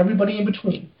seniors and everybody in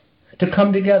between, to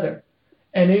come together.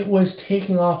 And it was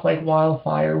taking off like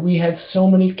wildfire. We had so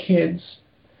many kids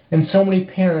and so many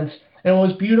parents, and it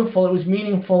was beautiful. It was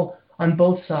meaningful on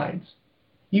both sides.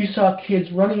 You saw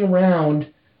kids running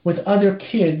around with other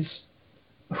kids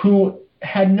who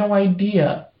had no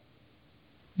idea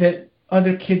that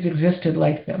other kids existed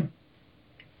like them.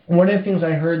 One of the things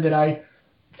I heard that I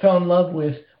fell in love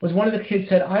with was one of the kids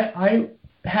said, I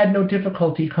had no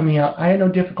difficulty coming out. I had no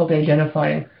difficulty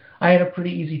identifying. I had a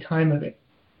pretty easy time of it.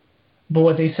 But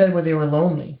what they said was they were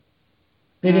lonely.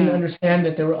 They didn't understand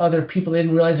that there were other people. They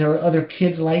didn't realize there were other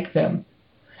kids like them.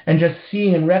 And just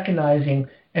seeing and recognizing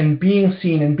and being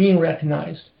seen and being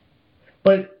recognized.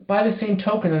 But by the same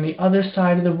token, on the other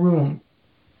side of the room,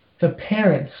 the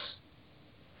parents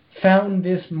found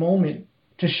this moment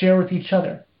to share with each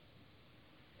other.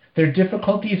 Their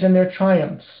difficulties and their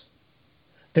triumphs.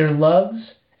 Their loves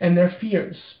and their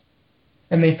fears.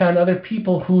 And they found other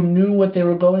people who knew what they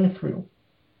were going through,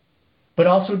 but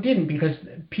also didn't, because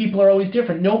people are always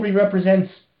different.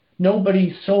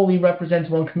 Nobody solely represents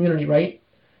one community, right?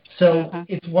 So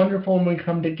it's wonderful when we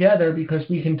come together because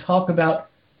we can talk about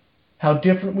how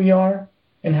different we are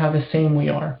and how the same we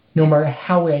are, no matter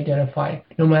how we identify,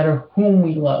 no matter whom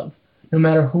we love, no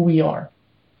matter who we are.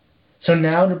 So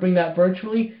now to bring that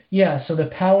virtually, so the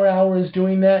Power Hour is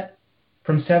doing that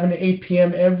from 7 to 8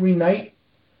 p.m. every night,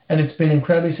 and it's been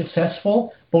incredibly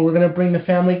successful, but we're going to bring the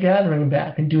family gathering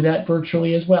back and do that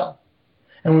virtually as well.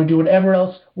 And we'll do whatever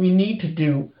else we need to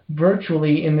do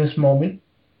virtually in this moment,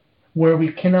 where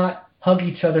we cannot hug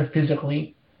each other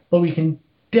physically, but we can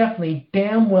definitely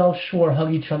damn well sure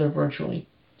hug each other virtually.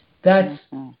 That's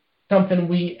something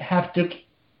we have to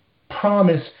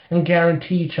promise and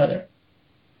guarantee each other,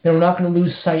 that we're not going to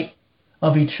lose sight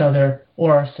of each other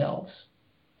or ourselves.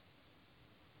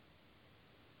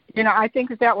 You know, I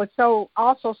think that was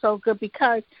also so good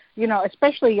because, you know,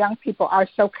 especially young people are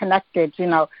so connected, you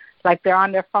know, like they're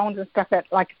on their phones and stuff,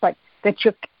 it's like that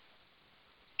you're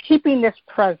keeping this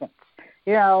presence.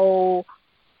 You know,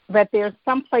 but there's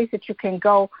some place that you can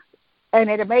go. And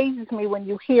it amazes me when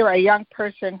you hear a young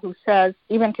person who says,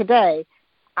 even today,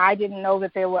 I didn't know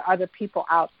that there were other people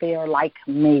out there like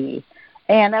me.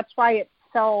 And that's why it's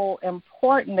so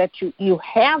important that you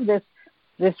have this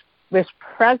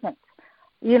presence.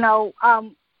 You know,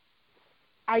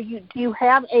 do you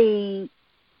have a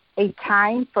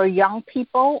time for young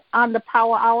people on the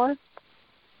Power Hour?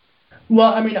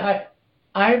 Well, I mean,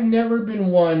 I've never been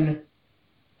one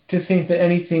to think that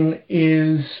anything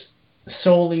is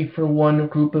solely for one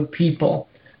group of people.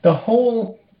 The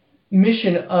whole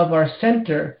mission of our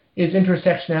center is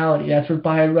intersectionality. That's what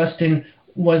Bayard Rustin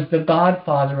was the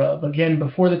godfather of. Again,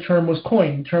 before the term was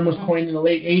coined. The term was coined in the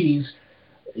late 80s.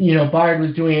 You know, Bayard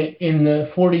was doing it in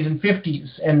the 40s and 50s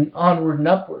and onward and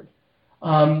upward.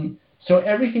 So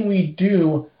everything we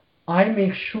do, I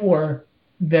make sure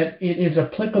that it is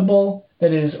applicable,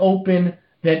 that it is open,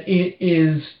 that it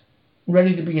is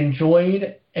ready to be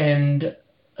enjoyed and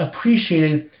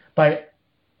appreciated by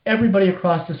everybody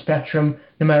across the spectrum,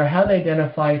 no matter how they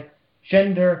identify,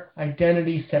 gender,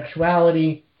 identity,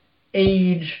 sexuality,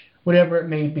 age, whatever it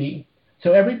may be.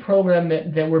 So every program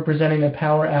that we're presenting the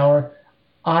Power Hour,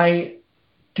 I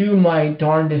do my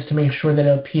darndest to make sure that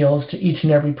it appeals to each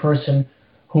and every person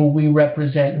who we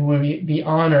represent, who we the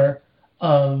honor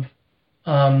of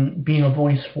being a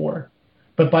voice for.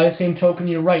 But by the same token,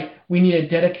 you're right, we need a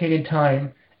dedicated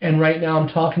time. And right now I'm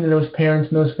talking to those parents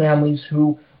and those families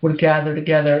who would gather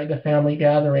together at the family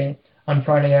gathering on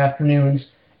Friday afternoons.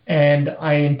 And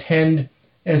I intend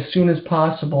as soon as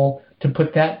possible to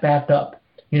put that back up.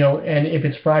 You know, and if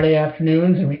it's Friday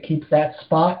afternoons and we keep that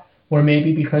spot, or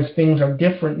maybe because things are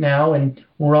different now and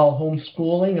we're all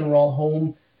homeschooling and we're all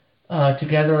home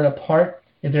together and apart,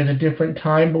 if there's a different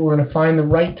time, but we're going to find the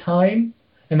right time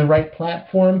and the right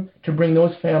platform to bring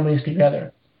those families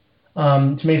together,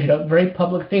 to make it a very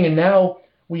public thing. And now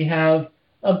we have,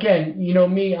 again, you know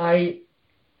me, I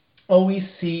always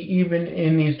see, even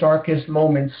in these darkest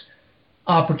moments,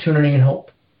 opportunity and hope.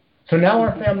 So now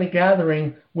our family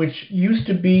gathering, which used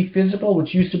to be physical,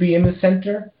 which used to be in the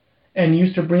center, and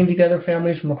used to bring together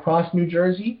families from across New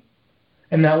Jersey,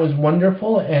 and that was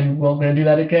wonderful, and we're going to do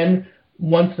that again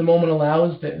once the moment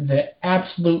allows, the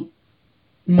absolute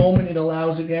moment it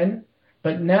allows again.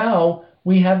 But now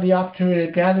we have the opportunity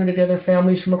to gather together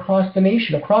families from across the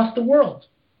nation, across the world.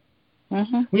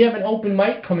 Mm-hmm. We have an open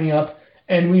mic coming up,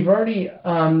 and we've already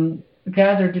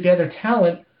gathered together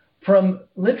talent from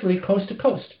literally coast to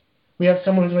coast. We have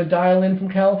someone who's going to dial in from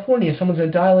California, someone's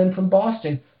going to dial in from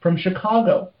Boston, from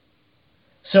Chicago.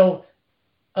 So,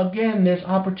 again, there's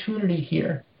opportunity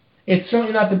here. It's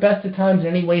certainly not the best of times in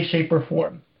any way, shape, or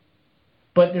form.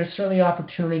 But there's certainly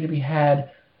opportunity to be had,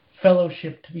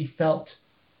 fellowship to be felt,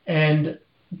 and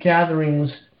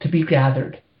gatherings to be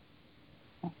gathered.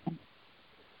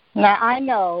 Now, I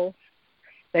know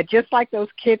that just like those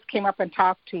kids came up and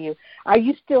talked to you, are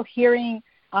you still hearing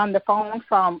on the phone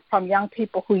from young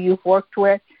people who you've worked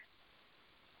with?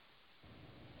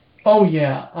 Oh,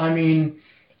 yeah. I mean,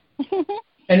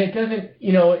 and it doesn't,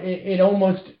 you know, it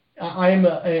almost, I'm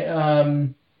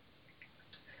a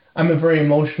very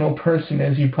emotional person,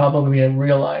 as you probably have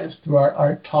realized through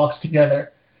our talks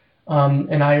together.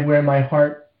 And I wear my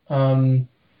heart, I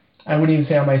wouldn't even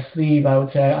say on my sleeve, I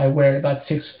would say I wear it about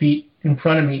 6 feet in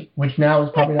front of me, which now is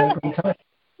probably not a great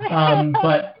time.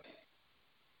 But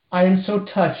I am so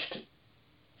touched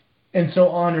and so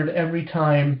honored every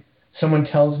time someone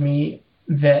tells me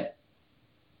that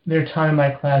their time in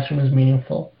my classroom is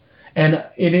meaningful. And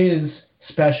it is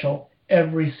special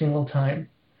every single time.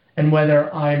 And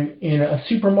whether I'm in a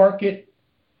supermarket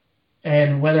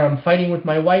and whether I'm fighting with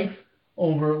my wife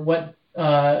over what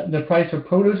the price of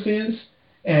produce is,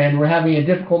 and we're having a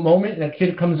difficult moment and a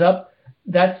kid comes up,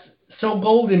 that's so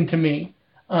golden to me.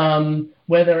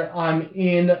 Whether I'm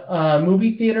in a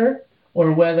movie theater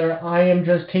or whether I am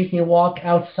just taking a walk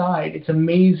outside, it's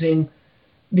amazing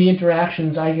the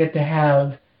interactions I get to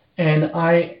have. And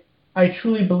I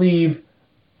truly believe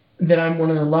that I'm one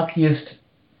of the luckiest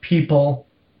people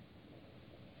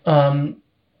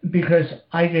because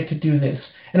I get to do this.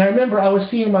 And I remember I was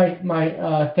seeing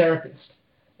my therapist,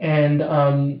 and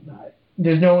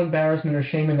there's no embarrassment or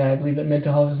shame in that. I believe that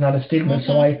mental health is not a stigma, mm-hmm.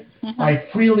 So I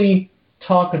freely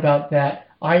talk about that.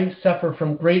 I suffer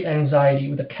from great anxiety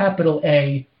with a capital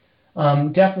A,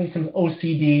 definitely some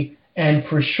OCD, and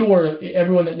for sure,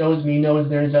 everyone that knows me knows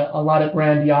there's a lot of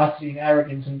grandiosity and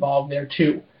arrogance involved there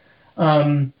too.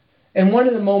 And one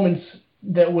of the moments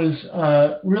that was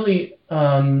really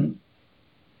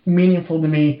meaningful to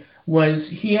me was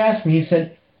he asked me, he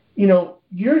said, you know,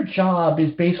 your job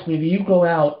is basically that you go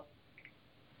out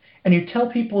and you tell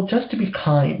people just to be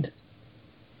kind.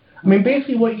 I mean,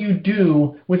 basically what you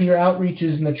do with your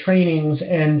outreaches and the trainings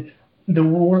and the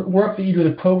work that you do,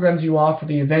 the programs you offer,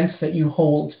 the events that you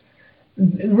hold,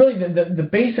 really the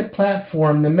basic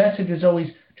platform, the message is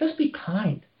always just be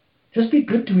kind. Just be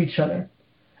good to each other.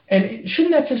 And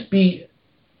shouldn't that just be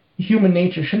human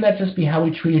nature? Shouldn't that just be how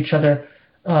we treat each other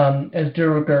as de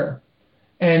rigueur?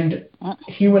 And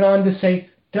he went on to say,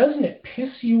 doesn't it piss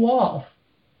you off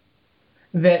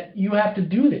that you have to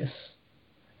do this?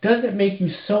 Doesn't it make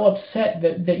you so upset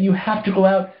that you have to go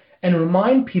out and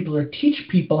remind people or teach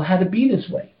people how to be this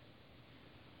way?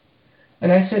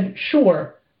 And I said,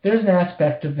 sure, there's an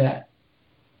aspect of that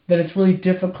it's really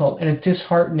difficult and it's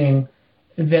disheartening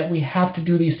that we have to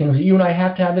do these things. You and I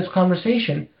have to have this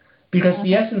conversation because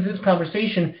the essence of this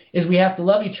conversation is we have to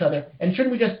love each other. And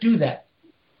shouldn't we just do that?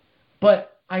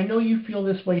 But I know you feel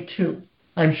this way too.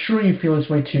 I'm sure you feel this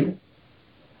way too.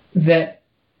 That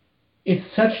it's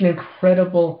such an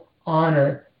incredible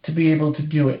honor to be able to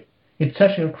do it. It's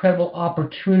such an incredible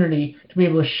opportunity to be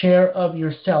able to share of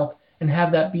yourself and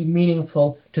have that be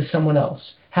meaningful to someone else.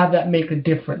 Have that make a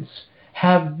difference.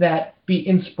 Have that be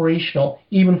inspirational,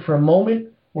 even for a moment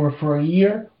or for a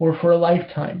year or for a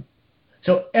lifetime.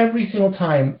 So every single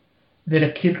time that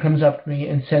a kid comes up to me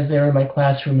and says they're in my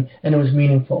classroom and it was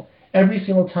meaningful, every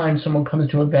single time someone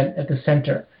comes to an event at the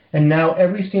center, and now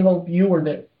every single viewer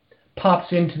that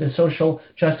pops into the Social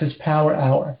Justice Power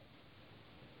Hour,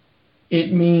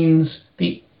 it means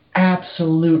the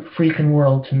absolute freaking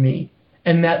world to me.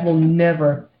 And that will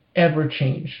never, ever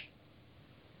change.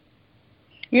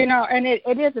 You know, and it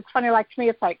is, it's funny, like to me,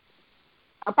 it's like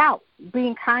about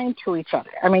being kind to each other.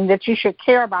 I mean, that you should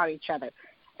care about each other.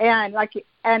 And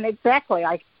exactly,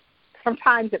 like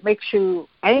sometimes it makes you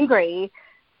angry.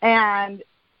 And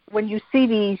when you see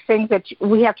these things that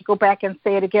we have to go back and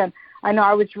say it again. I know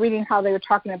I was reading how they were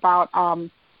talking about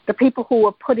the people who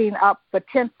were putting up the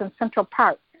tents in Central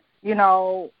Park. You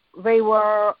know, they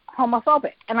were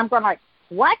homophobic. And I'm going like,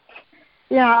 what?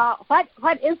 You know, what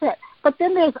is it? But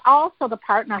then there's also the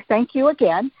part, and I thank you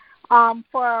again,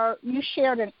 for you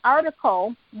shared an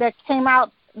article that came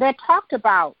out that talked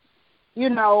about, you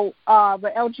know,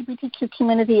 the LGBTQ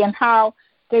community and how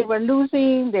they were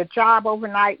losing their job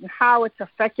overnight and how it's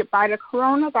affected by the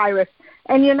coronavirus.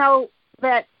 And, you know,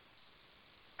 that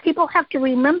people have to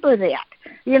remember that.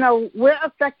 You know, we're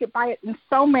affected by it in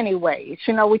so many ways.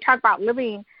 You know, we talk about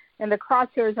living in the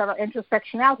crosshairs of our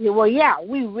intersectionality. Well, yeah,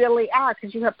 we really are,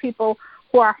 because you have people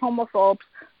who are homophobes.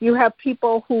 You have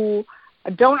people who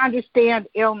don't understand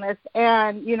illness.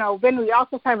 And, you know, then we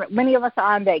also find that many of us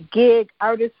are on that gig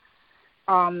artist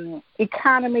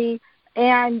economy.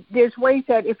 And there's ways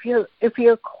that if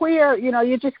you're queer, you know,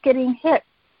 you're just getting hit.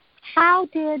 How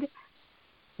did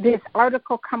this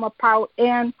article come about,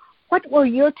 and what were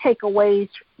your takeaways,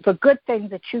 the good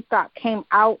things that you thought came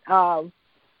out of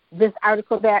this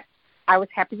article that I was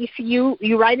happy to see you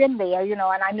right in there, you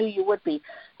know, and I knew you would be.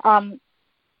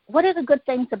 What are the good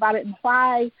things about it, and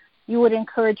why you would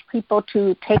encourage people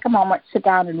to take a moment, sit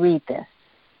down, and read this?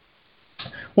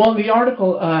 Well, the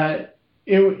article,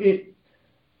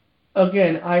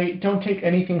 again, I don't take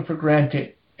anything for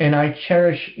granted, and I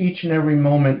cherish each and every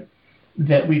moment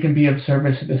that we can be of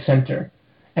service at the center.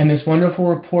 And this wonderful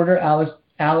reporter, Alex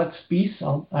Spees,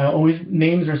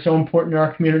 names are so important in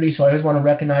our community, so I always want to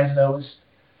recognize those.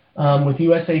 With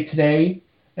USA Today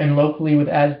and locally with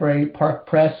Asbury Park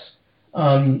Press,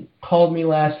 called me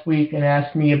last week and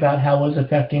asked me about how it was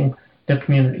affecting the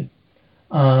community.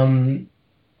 And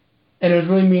it was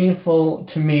really meaningful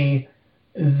to me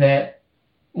that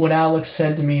what Alex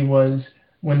said to me was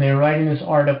when they were writing this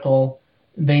article,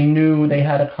 they knew they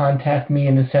had to contact me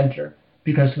in the center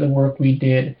because of the work we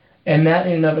did. And that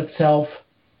in and of itself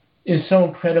is so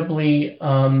incredibly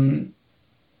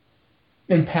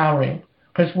empowering,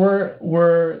 because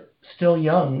we're still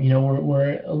young. You know,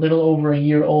 we're a little over a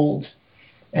year old,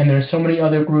 and there's so many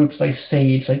other groups like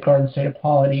SAGE, like Garden State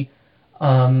Equality,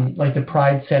 like the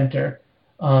Pride Center,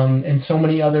 and so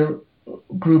many other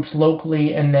groups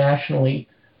locally and nationally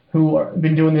who have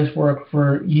been doing this work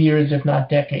for years, if not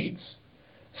decades.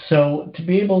 So to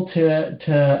be able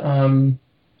to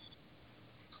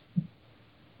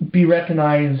be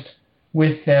recognized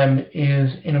with them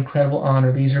is an incredible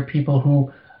honor. These are people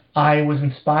who I was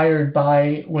inspired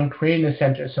by when creating the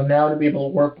center. So now to be able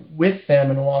to work with them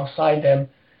and alongside them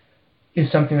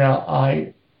is something that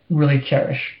I really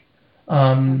cherish.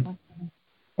 And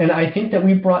I think that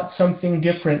we brought something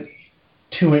different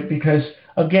to it because,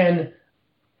 again,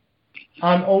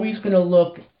 I'm always going to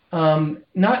look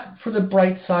not for the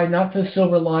bright side, not for the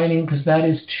silver lining, because that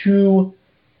is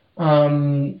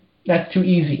that's too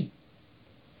easy.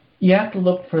 You have to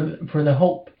look for the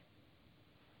hope.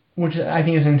 which I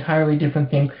think is an entirely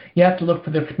different thing. You have to look for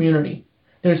the community.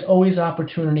 There's always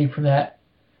opportunity for that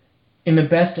in the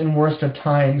best and worst of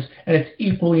times, and it's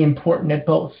equally important at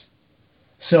both.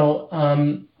 So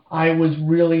I was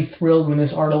really thrilled when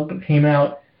this article came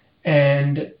out,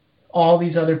 and all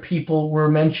these other people were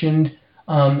mentioned.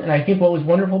 And I think what was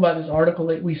wonderful about this article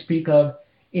that we speak of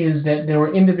is that there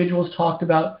were individuals talked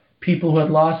about, people who had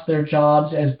lost their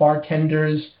jobs as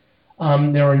bartenders.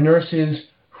 There were nurses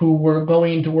who were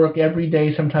going to work every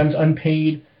day, sometimes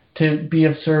unpaid, to be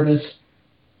of service.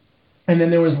 And then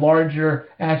there was larger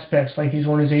aspects like these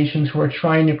organizations who are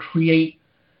trying to create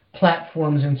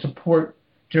platforms and support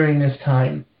during this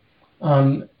time.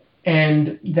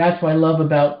 And that's what I love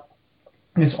about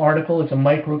this article. It's a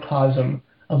microcosm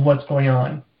of what's going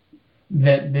on.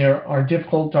 That there are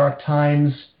difficult, dark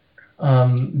times.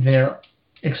 There are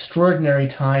extraordinary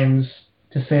times,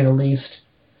 to say the least.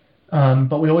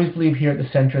 But we always believe here at the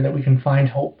center that we can find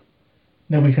hope,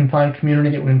 that we can find community,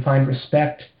 that we can find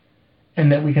respect,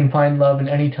 and that we can find love in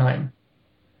any time.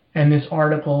 And this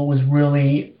article was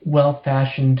really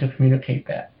well-fashioned to communicate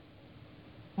that.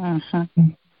 Mm-hmm.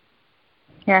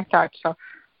 Yeah, I thought so.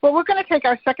 Well, we're going to take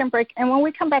our second break, and when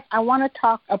we come back, I want to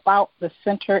talk about the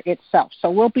center itself. So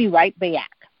we'll be right back.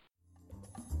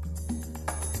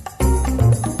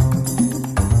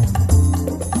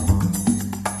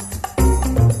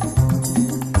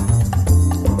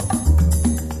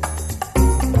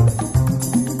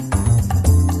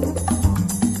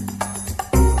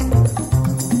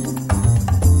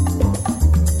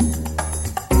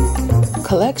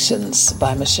 Collections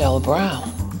by Michelle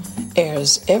Brown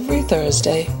airs every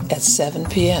Thursday at 7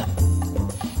 p.m.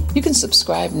 You can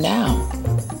subscribe now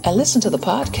and listen to the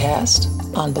podcast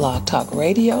on Blog Talk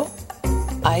Radio,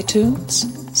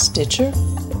 iTunes, Stitcher,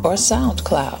 or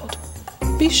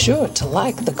SoundCloud. Be sure to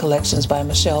like the Collections by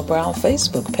Michelle Brown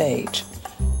Facebook page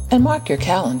and mark your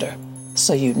calendar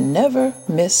so you never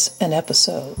miss an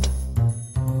episode.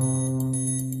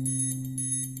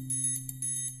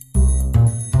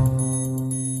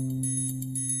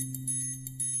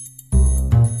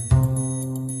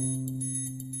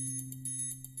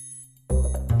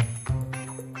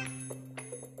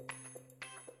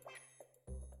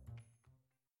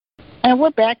 And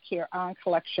we're back here on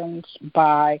Collections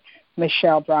by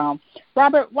Michelle Brown.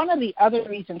 Robert, one of the other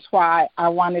reasons why I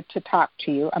wanted to talk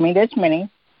to you, I mean, there's many.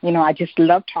 You know, I just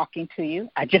love talking to you.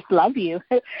 I just love you.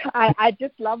 I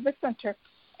just love the center.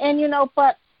 And, you know,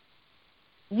 but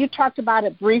you talked about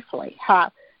it briefly.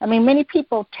 Many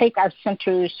people take our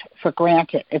centers for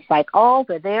granted. It's like, oh,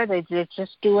 they're there. They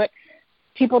just do it.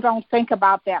 People don't think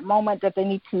about that moment that they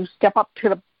need to step up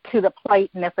to the plate,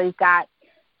 and if they've got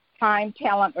time,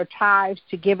 talent, or ties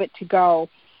to give it to go.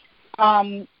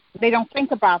 They don't think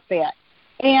about that.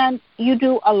 And you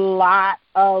do a lot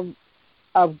of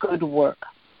good work.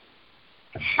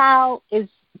 How is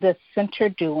the center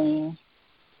doing?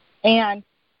 And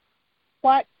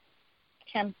what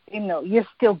can, you're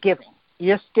still giving.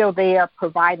 You're still there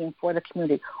providing for the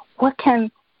community. What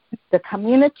can the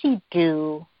community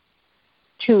do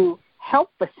to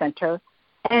help the center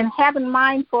and have in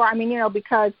mind for,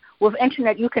 because with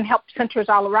internet, you can help centers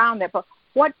all around there. But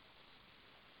what,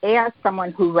 as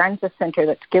someone who runs a center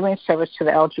that's giving service to the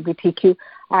LGBTQ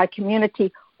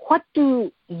community, what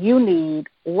do you need?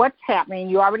 What's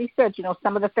happening? You already said,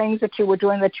 some of the things that you were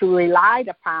doing that you relied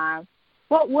upon.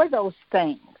 What were those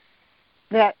things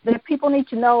that people need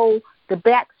to know the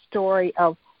backstory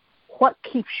of what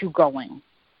keeps you going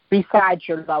besides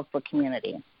your love for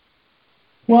community?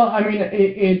 Well,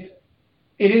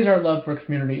 it is our love for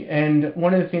community, and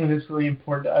one of the things that's really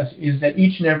important to us is that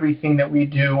each and everything that we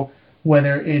do,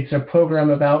 whether it's a program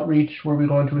of outreach where we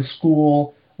go into a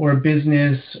school or a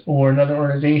business or another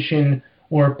organization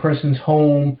or a person's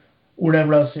home,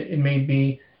 whatever else it may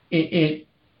be, it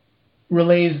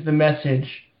relays the message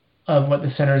of what the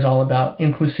center is all about: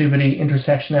 inclusivity,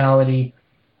 intersectionality,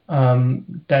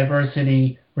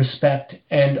 diversity, respect,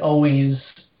 and always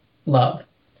love.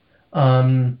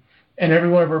 And every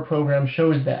one of our programs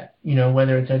shows that,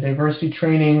 whether it's a diversity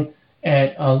training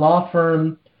at a law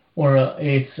firm or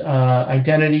it's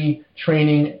identity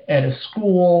training at a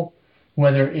school,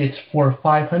 whether it's for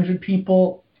 500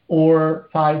 people or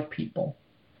 5 people,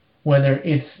 whether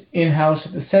it's in-house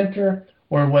at the center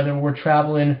or whether we're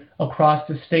traveling across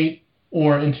the state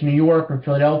or into New York or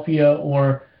Philadelphia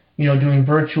or, doing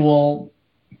virtual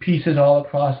pieces all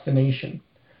across the nation.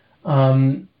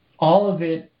 All of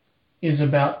it is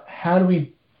about how do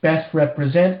we best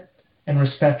represent and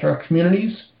respect our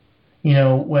communities,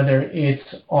 whether it's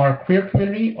our queer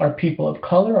community, our people of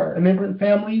color, our immigrant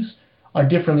families, our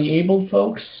differently abled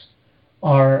folks,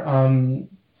 our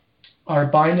our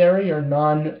binary or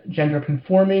non-gender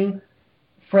conforming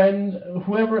friends,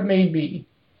 whoever it may be,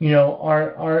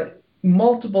 are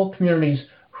multiple communities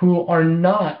who are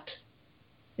not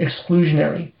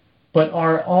exclusionary, but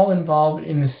are all involved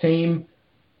in the same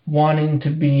wanting to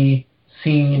be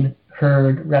seen,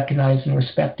 heard, recognized, and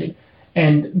respected.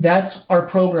 And that's our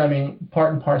programming,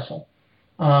 part and parcel.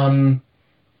 And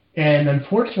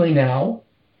unfortunately now,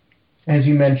 as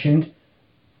you mentioned,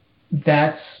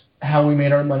 that's how we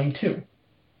made our money too.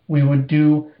 We would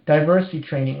do diversity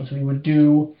trainings. We would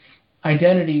do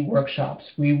identity workshops.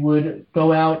 We would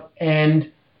go out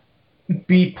and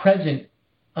be present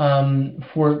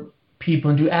for people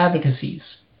and do advocacies.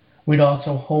 We'd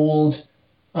also hold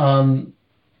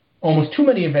almost too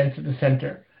many events at the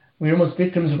center. We were almost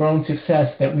victims of our own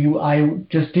success that I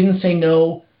just didn't say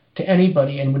no to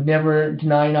anybody and would never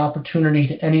deny an opportunity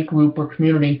to any group or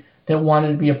community that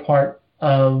wanted to be a part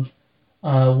of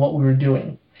what we were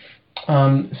doing.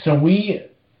 So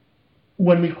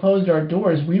when we closed our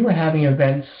doors, we were having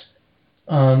events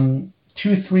 2,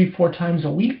 3, 4 times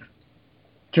a week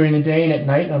during the day and at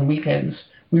night and on weekends.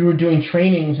 We were doing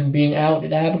trainings and being out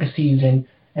at advocacies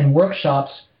and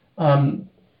workshops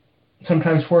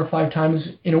sometimes 4 or 5 times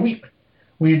in a week.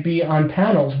 We'd be on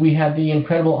panels. We had the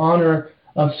incredible honor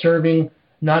of serving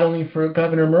not only for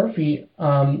Governor Murphy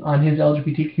on his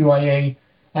LGBTQIA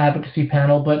advocacy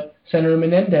panel, but Senator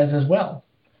Menendez as well.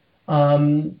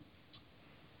 And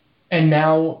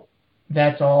now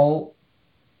that's all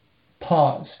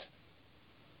paused.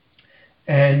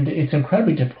 And it's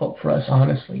incredibly difficult for us,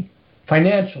 honestly,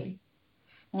 financially.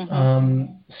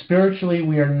 Mm-hmm. Spiritually,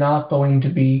 we are not going to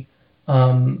be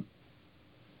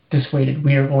dissuaded.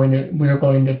 We are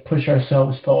going to push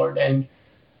ourselves forward. And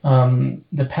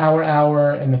the Power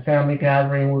Hour and the family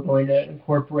gathering we're going to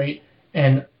incorporate,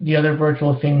 and the other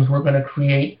virtual things we're going to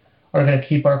create are going to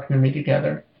keep our community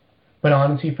together. But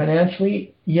honestly,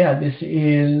 financially, yeah, this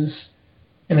is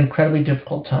an incredibly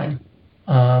difficult time.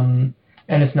 And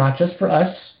it's not just for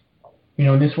us.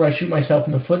 This is where I shoot myself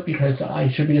in the foot because I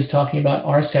should be just talking about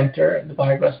our center, the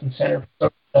Byron Center for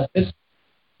Social Justice.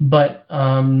 But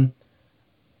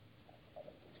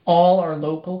all our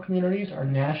local communities, our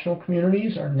national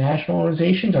organizations,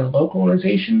 our local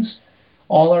organizations,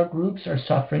 all our groups are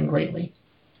suffering greatly.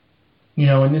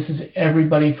 And this is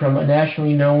everybody from a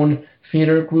nationally known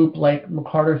theater group like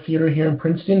McCarter Theater here in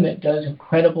Princeton that does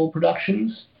incredible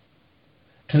productions,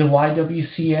 to the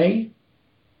YWCA,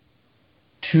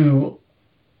 to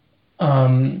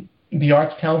the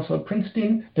Arts Council of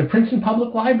Princeton, the Princeton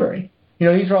Public Library.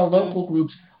 These are all local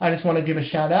groups I just want to give a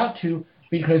shout out to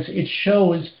because it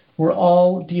shows we're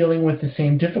all dealing with the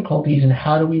same difficulties and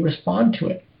how do we respond to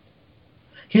it.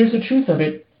 Here's the truth of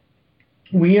it.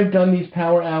 We have done these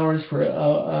Power Hours for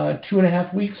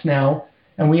 2.5 weeks now,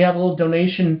 and we have a little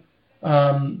donation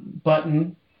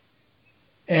button,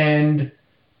 and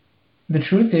the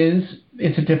truth is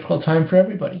it's a difficult time for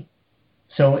everybody.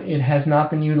 So it has not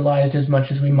been utilized as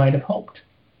much as we might have hoped.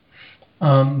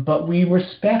 But we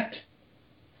respect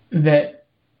that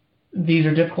these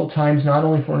are difficult times not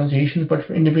only for organizations but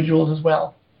for individuals as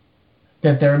well.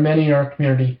 That there are many in our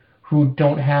community who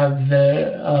don't have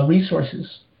the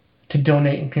resources to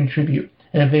donate and contribute.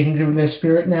 And if they can give their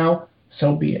spirit now,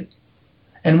 so be it.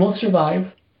 And we'll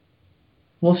survive.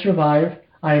 We'll survive.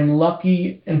 I am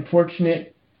lucky and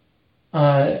fortunate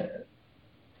that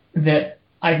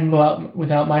I can go out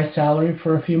without my salary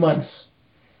for a few months.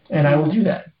 And I will do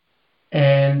that.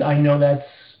 And I know that's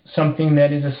something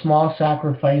that is a small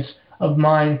sacrifice of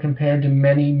mine compared to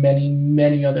many, many,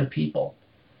 many other people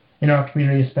in our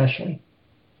community especially.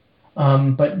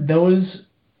 But those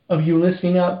of you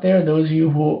listening out there, those of you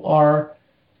who are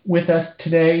with us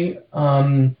today,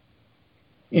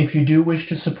 if you do wish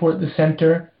to support the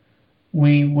center,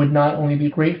 we would not only be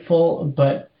grateful,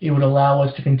 but it would allow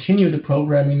us to continue the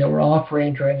programming that we're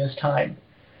offering during this time.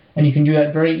 And you can do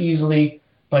that very easily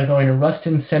by going to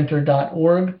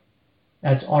rustincenter.org.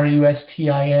 That's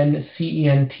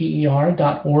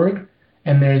rustincenter.org.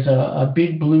 And there's a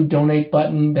big blue donate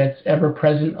button that's ever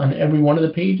present on every one of the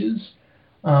pages.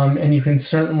 And you can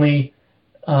certainly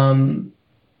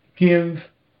give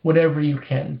whatever you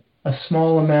can. A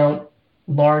small amount,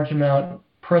 large amount,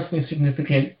 personally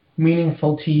significant,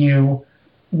 meaningful to you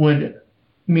would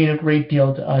mean a great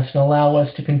deal to us and allow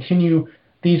us to continue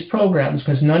these programs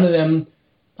because none of them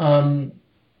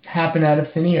happen out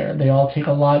of thin air. They all take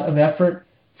a lot of effort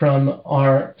from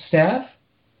our staff,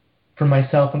 from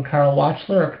myself and Carol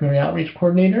Watchler, our Community Outreach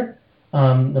Coordinator.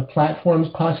 The platforms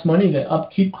cost money, the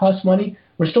upkeep costs money.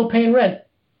 We're still paying rent.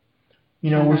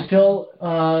 We're still,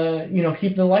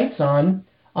 keeping the lights on.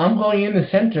 I'm going in the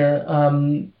center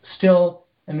still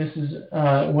and this is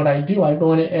what I do. I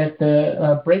go in at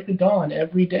the break of dawn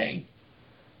every day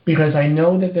because I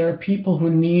know that there are people who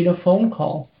need a phone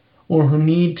call or who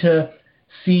need to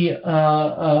see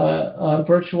a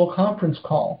virtual conference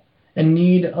call and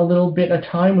need a little bit of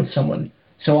time with someone.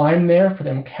 So I'm there for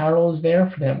them. Carol's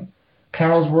there for them.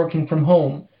 Carol's working from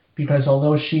home because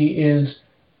although she is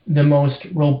the most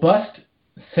robust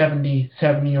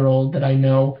 77-year-old that I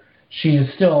know, she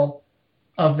is still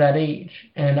of that age,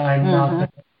 and I'm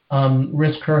not going to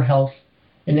risk her health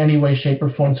in any way, shape,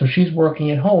 or form. So she's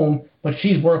working at home, but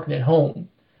she's working at home.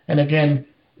 And again,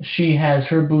 she has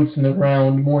her boots in the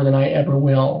ground more than I ever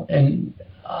will, and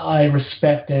I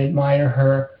respect and admire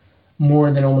her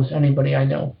more than almost anybody I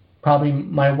know. Probably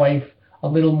my wife a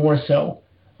little more so,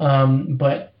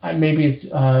 but maybe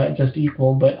it's just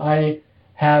equal. But I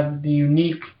have the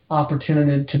unique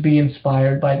opportunity to be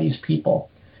inspired by these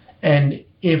people. And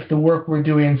if the work we're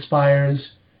doing inspires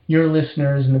your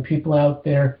listeners and the people out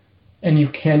there, and you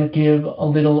can give a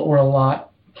little or a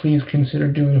lot, please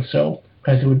consider doing so,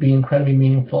 because it would be incredibly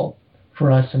meaningful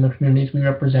for us and the communities we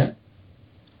represent.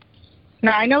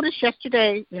 Now, I noticed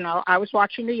yesterday, I was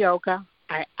watching the yoga.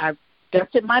 I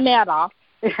dusted my mat off,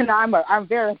 and I'm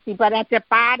very happy. But at the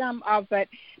bottom of it,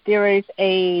 there is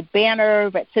a banner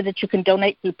that said that you can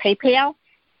donate through PayPal.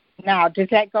 Now, does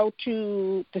that go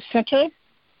to the center?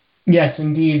 Yes,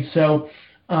 indeed. So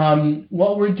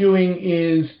what we're doing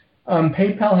is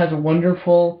PayPal has a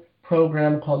wonderful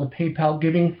program called the PayPal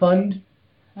Giving Fund.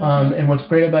 And what's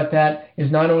great about that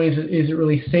is not only is it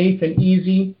really safe and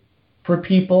easy for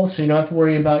people, so you don't have to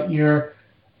worry about your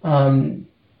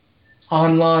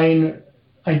online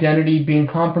identity being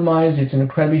compromised. It's an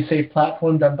incredibly safe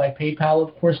platform done by PayPal,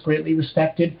 of course, greatly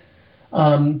respected.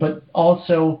 But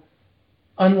also,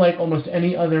 unlike almost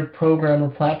any other program or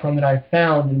platform that I've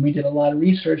found, and we did a lot of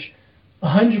research,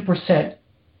 100%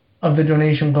 of the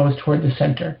donation goes toward the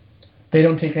center. They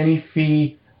don't take any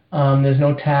fee. There's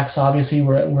no tax. Obviously,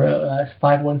 we're a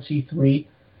 501c3,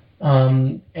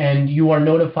 and you are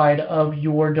notified of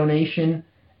your donation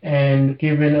and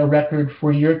given a record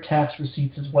for your tax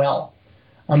receipts as well.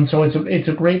 So it's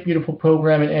a great, beautiful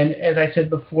program. And as I said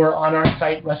before, on our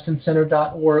site,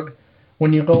 rustincenter.org,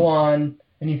 when you go on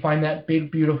and you find that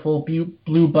big, beautiful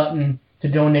blue button to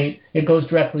donate, it goes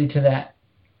directly to that.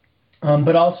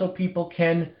 But also people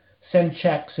can send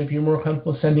checks. If you're more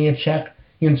comfortable sending a check,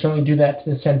 you can certainly do that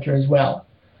to the center as well.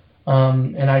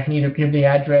 And I can either give the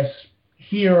address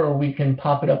here or we can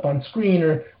pop it up on screen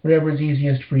or whatever is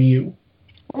easiest for you.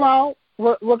 Well,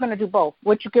 we're going to do both.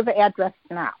 Would you give the address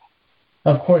now?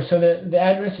 Of course. So the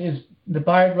address is the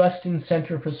Bayard Rustin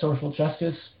Center for Social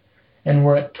Justice, and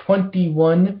we're at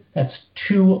 21, that's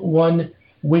 21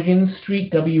 Wiggins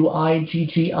Street,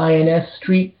 Wiggins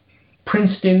Street,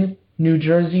 Princeton, New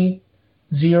Jersey,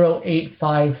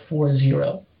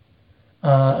 08540.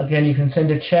 Again, you can send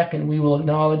a check, and we will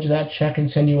acknowledge that check and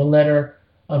send you a letter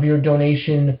of your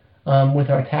donation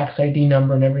with our tax ID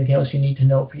number and everything else you need to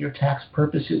know for your tax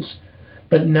purposes.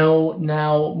 But know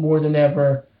now more than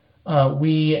ever,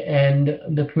 we and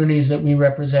the communities that we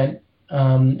represent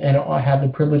and have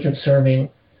the privilege of serving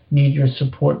need your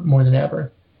support more than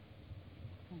ever.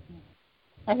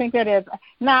 I think that is.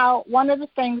 Now, one of the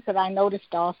things that I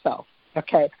noticed also,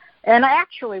 and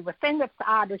actually the thing that's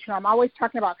odd is, I'm always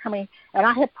talking about coming, and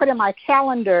I had put in my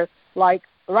calendar, like,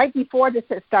 right before this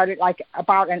had started, like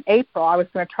about in April, I was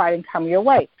going to try and come your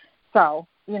way. So,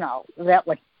 that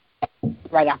was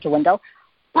right out the window.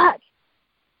 But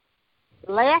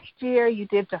last year you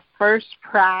did the first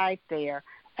Pride there,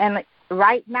 and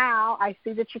right now I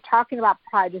see that you're talking about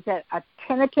Pride. Is that a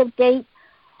tentative date,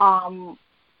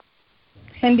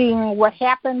 pending what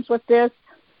happens with this?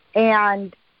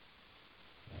 And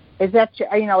is that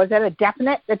a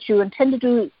definite that you intend to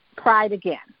do Pride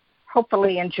again,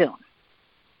 hopefully in June?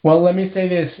 Well, let me say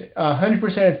this: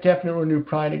 100% it's definite we'll do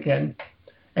Pride again.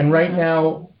 And right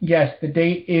now, yes, the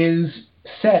date is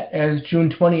set as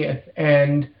June 20th,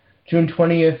 and June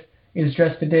 20th is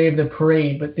just the day of the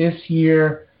parade. But this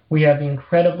year, we have the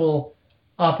incredible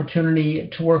opportunity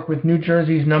to work with New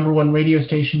Jersey's #1 radio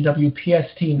station,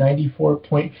 WPST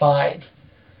 94.5.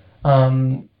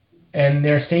 And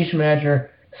their station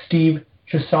manager, Steve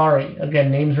Cesari, again,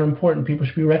 names are important, people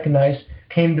should be recognized,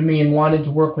 came to me and wanted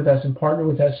to work with us and partner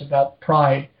with us about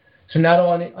Pride. So not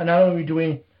only are we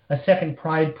doing a second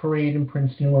Pride parade in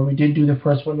Princeton, where we did do the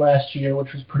first one last year,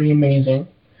 which was pretty amazing.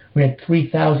 We had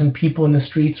 3,000 people in the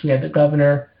streets. We had the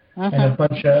governor and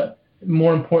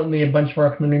more importantly, a bunch of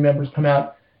our community members come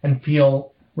out and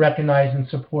feel recognized and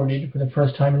supported for the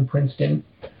first time in Princeton.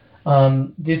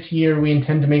 This year, we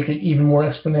intend to make it even more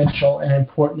exponential and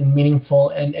important and meaningful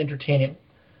and entertaining.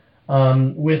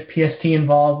 With PST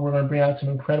involved, we're going to bring out some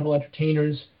incredible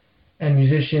entertainers and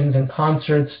musicians and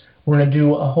concerts. We're going to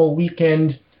do a whole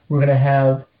weekend. We're going to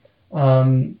have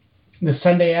the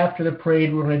Sunday after the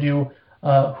parade, we're going to do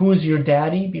Who's Your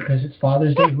Daddy, because it's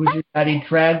Father's Day, Who's Your Daddy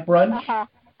drag brunch.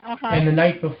 And the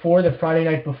night before, the Friday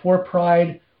night before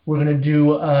Pride, we're going to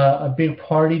do a big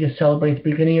party to celebrate the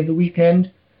beginning of the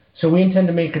weekend. So we intend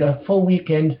to make it a full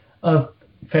weekend of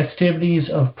festivities,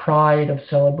 of pride, of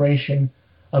celebration,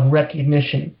 of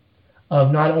recognition,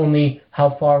 of not only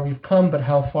how far we've come, but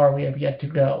how far we have yet to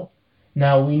go.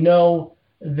 Now, we know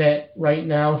that right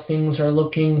now things are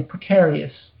looking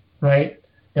precarious, right?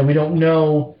 That we don't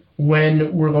know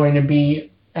when we're going to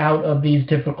be out of these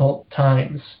difficult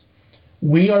times.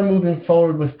 We are moving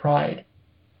forward with pride.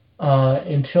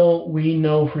 Until we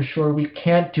know for sure we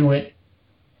can't do it,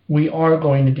 we are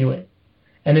going to do it.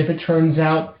 And if it turns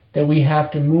out that we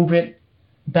have to move it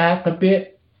back a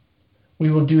bit, we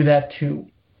will do that too.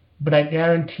 But I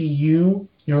guarantee you,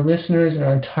 your listeners, and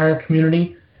our entire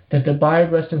community, that the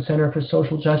Bayard Rustin Center for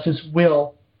Social Justice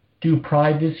will do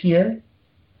Pride this year,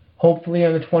 hopefully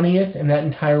on the 20th and that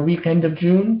entire weekend of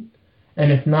June.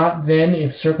 And if not, then,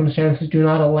 if circumstances do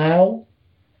not allow,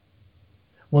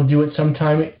 we'll do it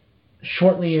sometime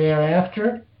shortly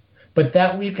thereafter. But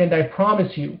that weekend, I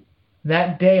promise you,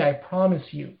 that day, I promise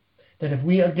you, that if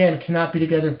we, again, cannot be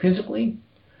together physically,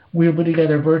 we'll be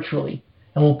together virtually.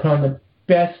 And we'll put on the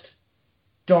best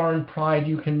darn Pride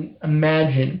you can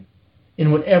imagine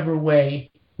in whatever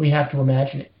way we have to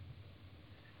imagine it.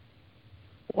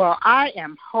 Well, I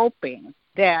am hoping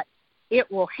that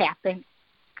it will happen.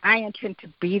 I intend to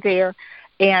be there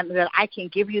and that I can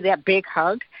give you that big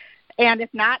hug. And if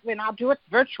not, then I'll do it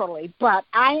virtually. But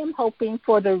I am hoping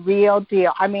for the real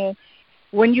deal. I mean,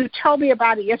 when you told me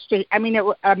about it yesterday,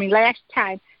 last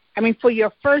time, for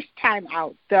your first time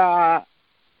out, the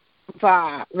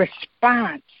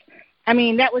response,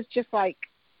 that was just like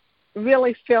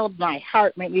really filled my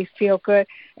heart, made me feel good.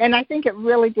 And I think it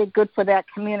really did good for that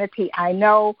community. I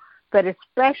know that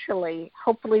especially,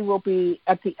 hopefully we'll be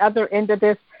at the other end of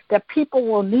this, that people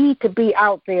will need to be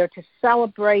out there to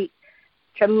celebrate,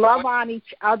 to love on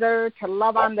each other, to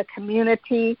love on the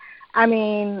community.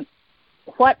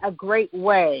 What a great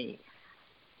way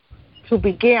to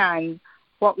begin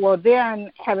what will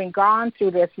then, having gone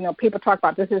through this, people talk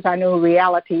about this is our new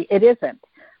reality. It isn't.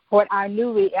 What our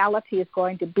new reality is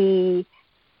going to be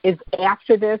is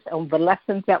after this, and the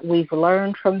lessons that we've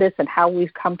learned from this and how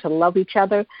we've come to love each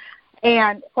other.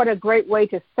 And what a great way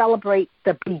to celebrate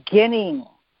the beginning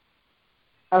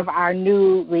of our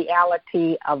new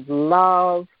reality of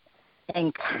love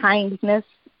and kindness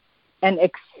and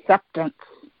acceptance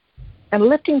and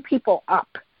lifting people up.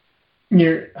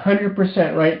 You're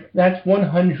 100% right. That's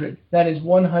 100. That is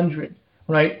 100,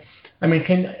 right?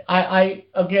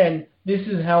 Again, this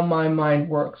is how my mind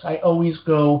works. I always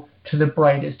go to the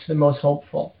brightest, to the most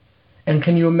hopeful. And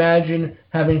can you imagine,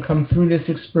 having come through this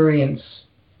experience,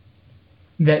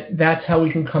 that's how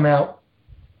we can come out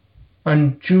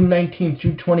on June 19th,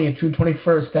 June 20th, June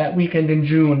 21st, that weekend in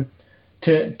June,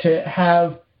 to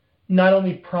have not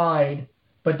only pride,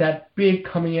 but that big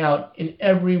coming out in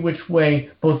every which way,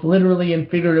 both literally and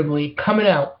figuratively, coming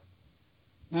out,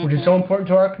 which is so important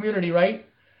to our community, right?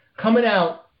 Coming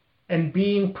out and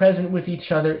being present with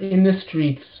each other in the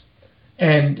streets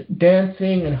and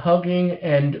dancing and hugging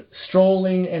and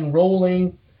strolling and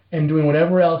rolling and doing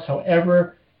whatever else,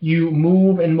 however you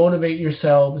move and motivate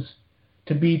yourselves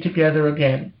to be together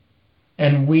again.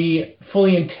 And we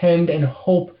fully intend and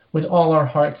hope with all our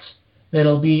hearts that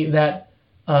it'll be that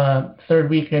third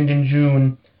weekend in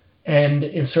June. And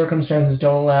if circumstances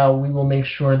don't allow, we will make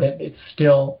sure that it's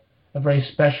still a very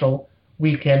special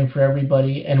weekend for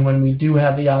everybody. And when we do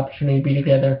have the opportunity to be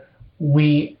together,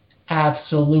 we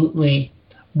absolutely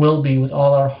will be with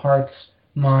all our hearts,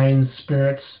 minds,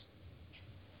 spirits.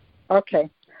 Okay.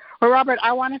 Well, Robert,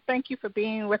 I want to thank you for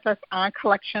being with us on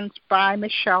Collections by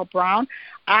Michelle Brown.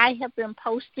 I have been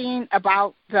posting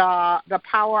about the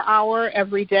Power Hour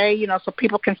every day, so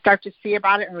people can start to see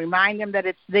about it and remind them that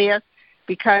it's there.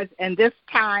 Because in this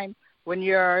time, when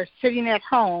you're sitting at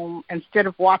home, instead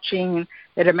of watching,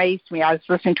 it amazed me. I was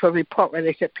listening to a report where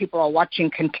they said people are watching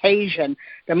Contagion,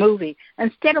 the movie.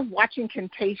 Instead of watching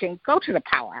Contagion, go to the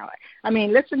Power Hour.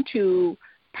 Listen to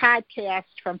podcasts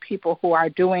from people who are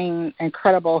doing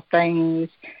incredible things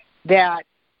that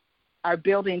are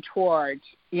building towards,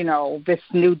 this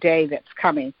new day that's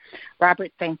coming. Robert,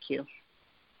 thank you.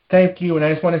 Thank you. And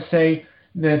I just want to say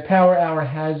the Power Hour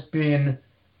has been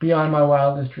beyond my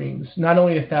wildest dreams. Not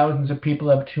only the thousands of people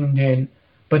have tuned in,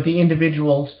 but the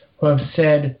individuals who have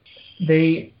said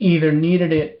they either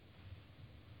needed it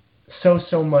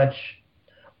so much,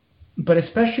 but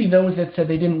especially those that said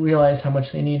they didn't realize how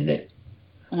much they needed it.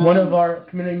 Mm-hmm. One of our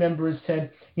community members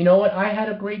said, you know what, I had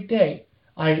a great day.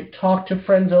 I talked to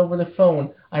friends over the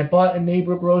phone. I bought a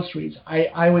neighbor groceries.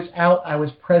 I was out. I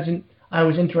was present. I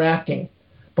was interacting.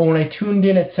 But when I tuned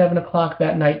in at 7 o'clock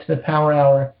that night to the power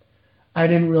hour, I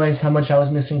didn't realize how much I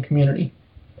was missing community.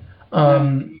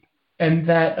 And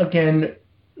that, again,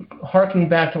 harking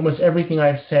back to almost everything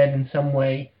I've said in some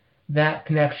way, that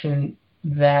connection,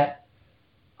 that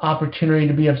opportunity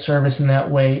to be of service in that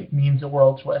way means the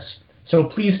world to us. So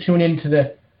please tune in to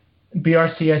the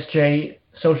BRCSJ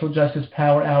Social Justice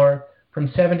Power Hour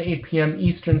from 7 to 8 p.m.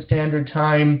 Eastern Standard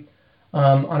Time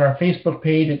on our Facebook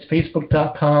page. It's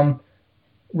facebook.com,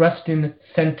 Rustin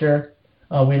Center.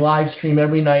 We live stream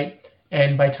every night.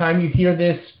 And by the time you hear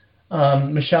this,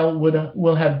 Michelle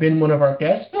will have been one of our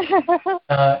guests.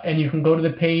 And you can go to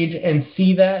the page and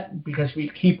see that, because we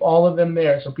keep all of them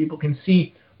there so people can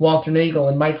see Walter Nagel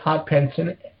and Mike Hotpence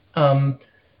and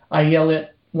Ayelet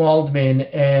Waldman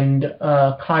and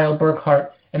Kyle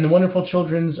Burkhart and the wonderful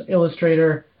children's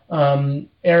illustrator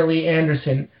Airlie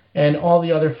Anderson and all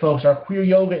the other folks. Our queer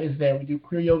yoga is there. We do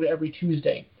queer yoga every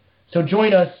Tuesday. So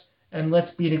join us and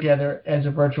let's be together as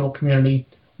a virtual community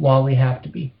while we have to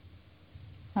be.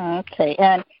 Okay,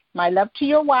 and my love to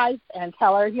your wife, and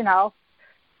tell her,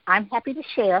 I'm happy to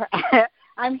share.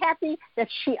 I'm happy that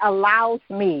she allows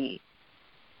me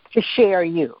to share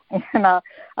you,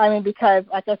 because,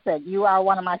 like I said, you are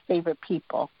one of my favorite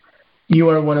people. You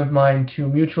are one of mine, too.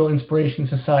 Mutual Inspiration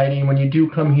Society, and when you do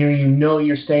come here, you know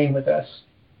you're staying with us.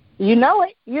 You know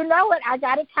it. I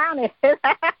got it counted.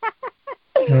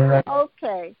 All right.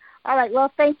 Okay. All right,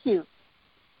 well, thank you.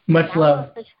 Much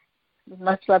love.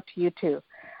 Much love to you, too.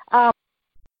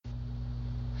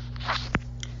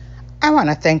 I want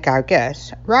to thank our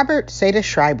guest, Robert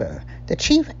Seda-Schreiber, the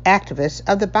chief activist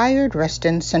of the Bayard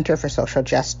Rustin Center for Social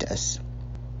Justice.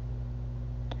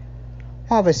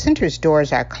 While the center's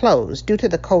doors are closed due to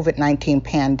the COVID-19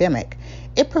 pandemic,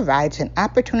 it provides an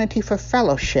opportunity for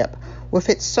fellowship with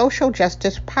its Social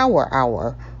Justice Power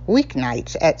Hour,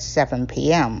 weeknights at 7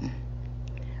 p.m.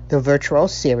 The virtual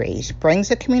series brings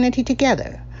the community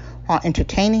together while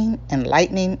entertaining,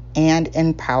 enlightening, and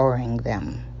empowering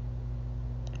them.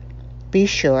 Be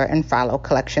sure and follow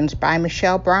Collections by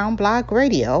Michelle Brown Blog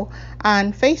Radio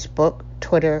on Facebook,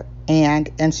 Twitter, and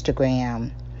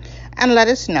Instagram. And let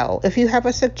us know if you have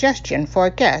a suggestion for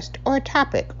a guest or a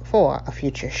topic for a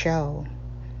future show.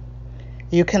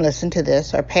 You can listen to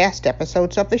this or past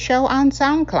episodes of the show on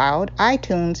SoundCloud,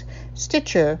 iTunes,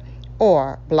 Stitcher,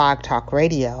 or Blog Talk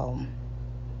Radio.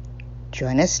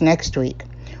 Join us next week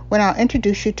when I'll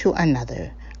introduce you to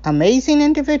another amazing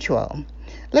individual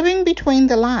living between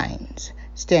the lines,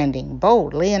 standing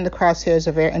boldly in the crosshairs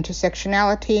of their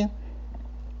intersectionality,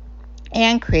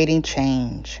 and creating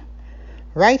change,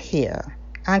 right here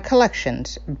on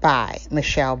Collections by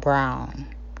Michelle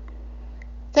Brown.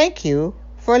 Thank you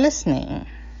for listening.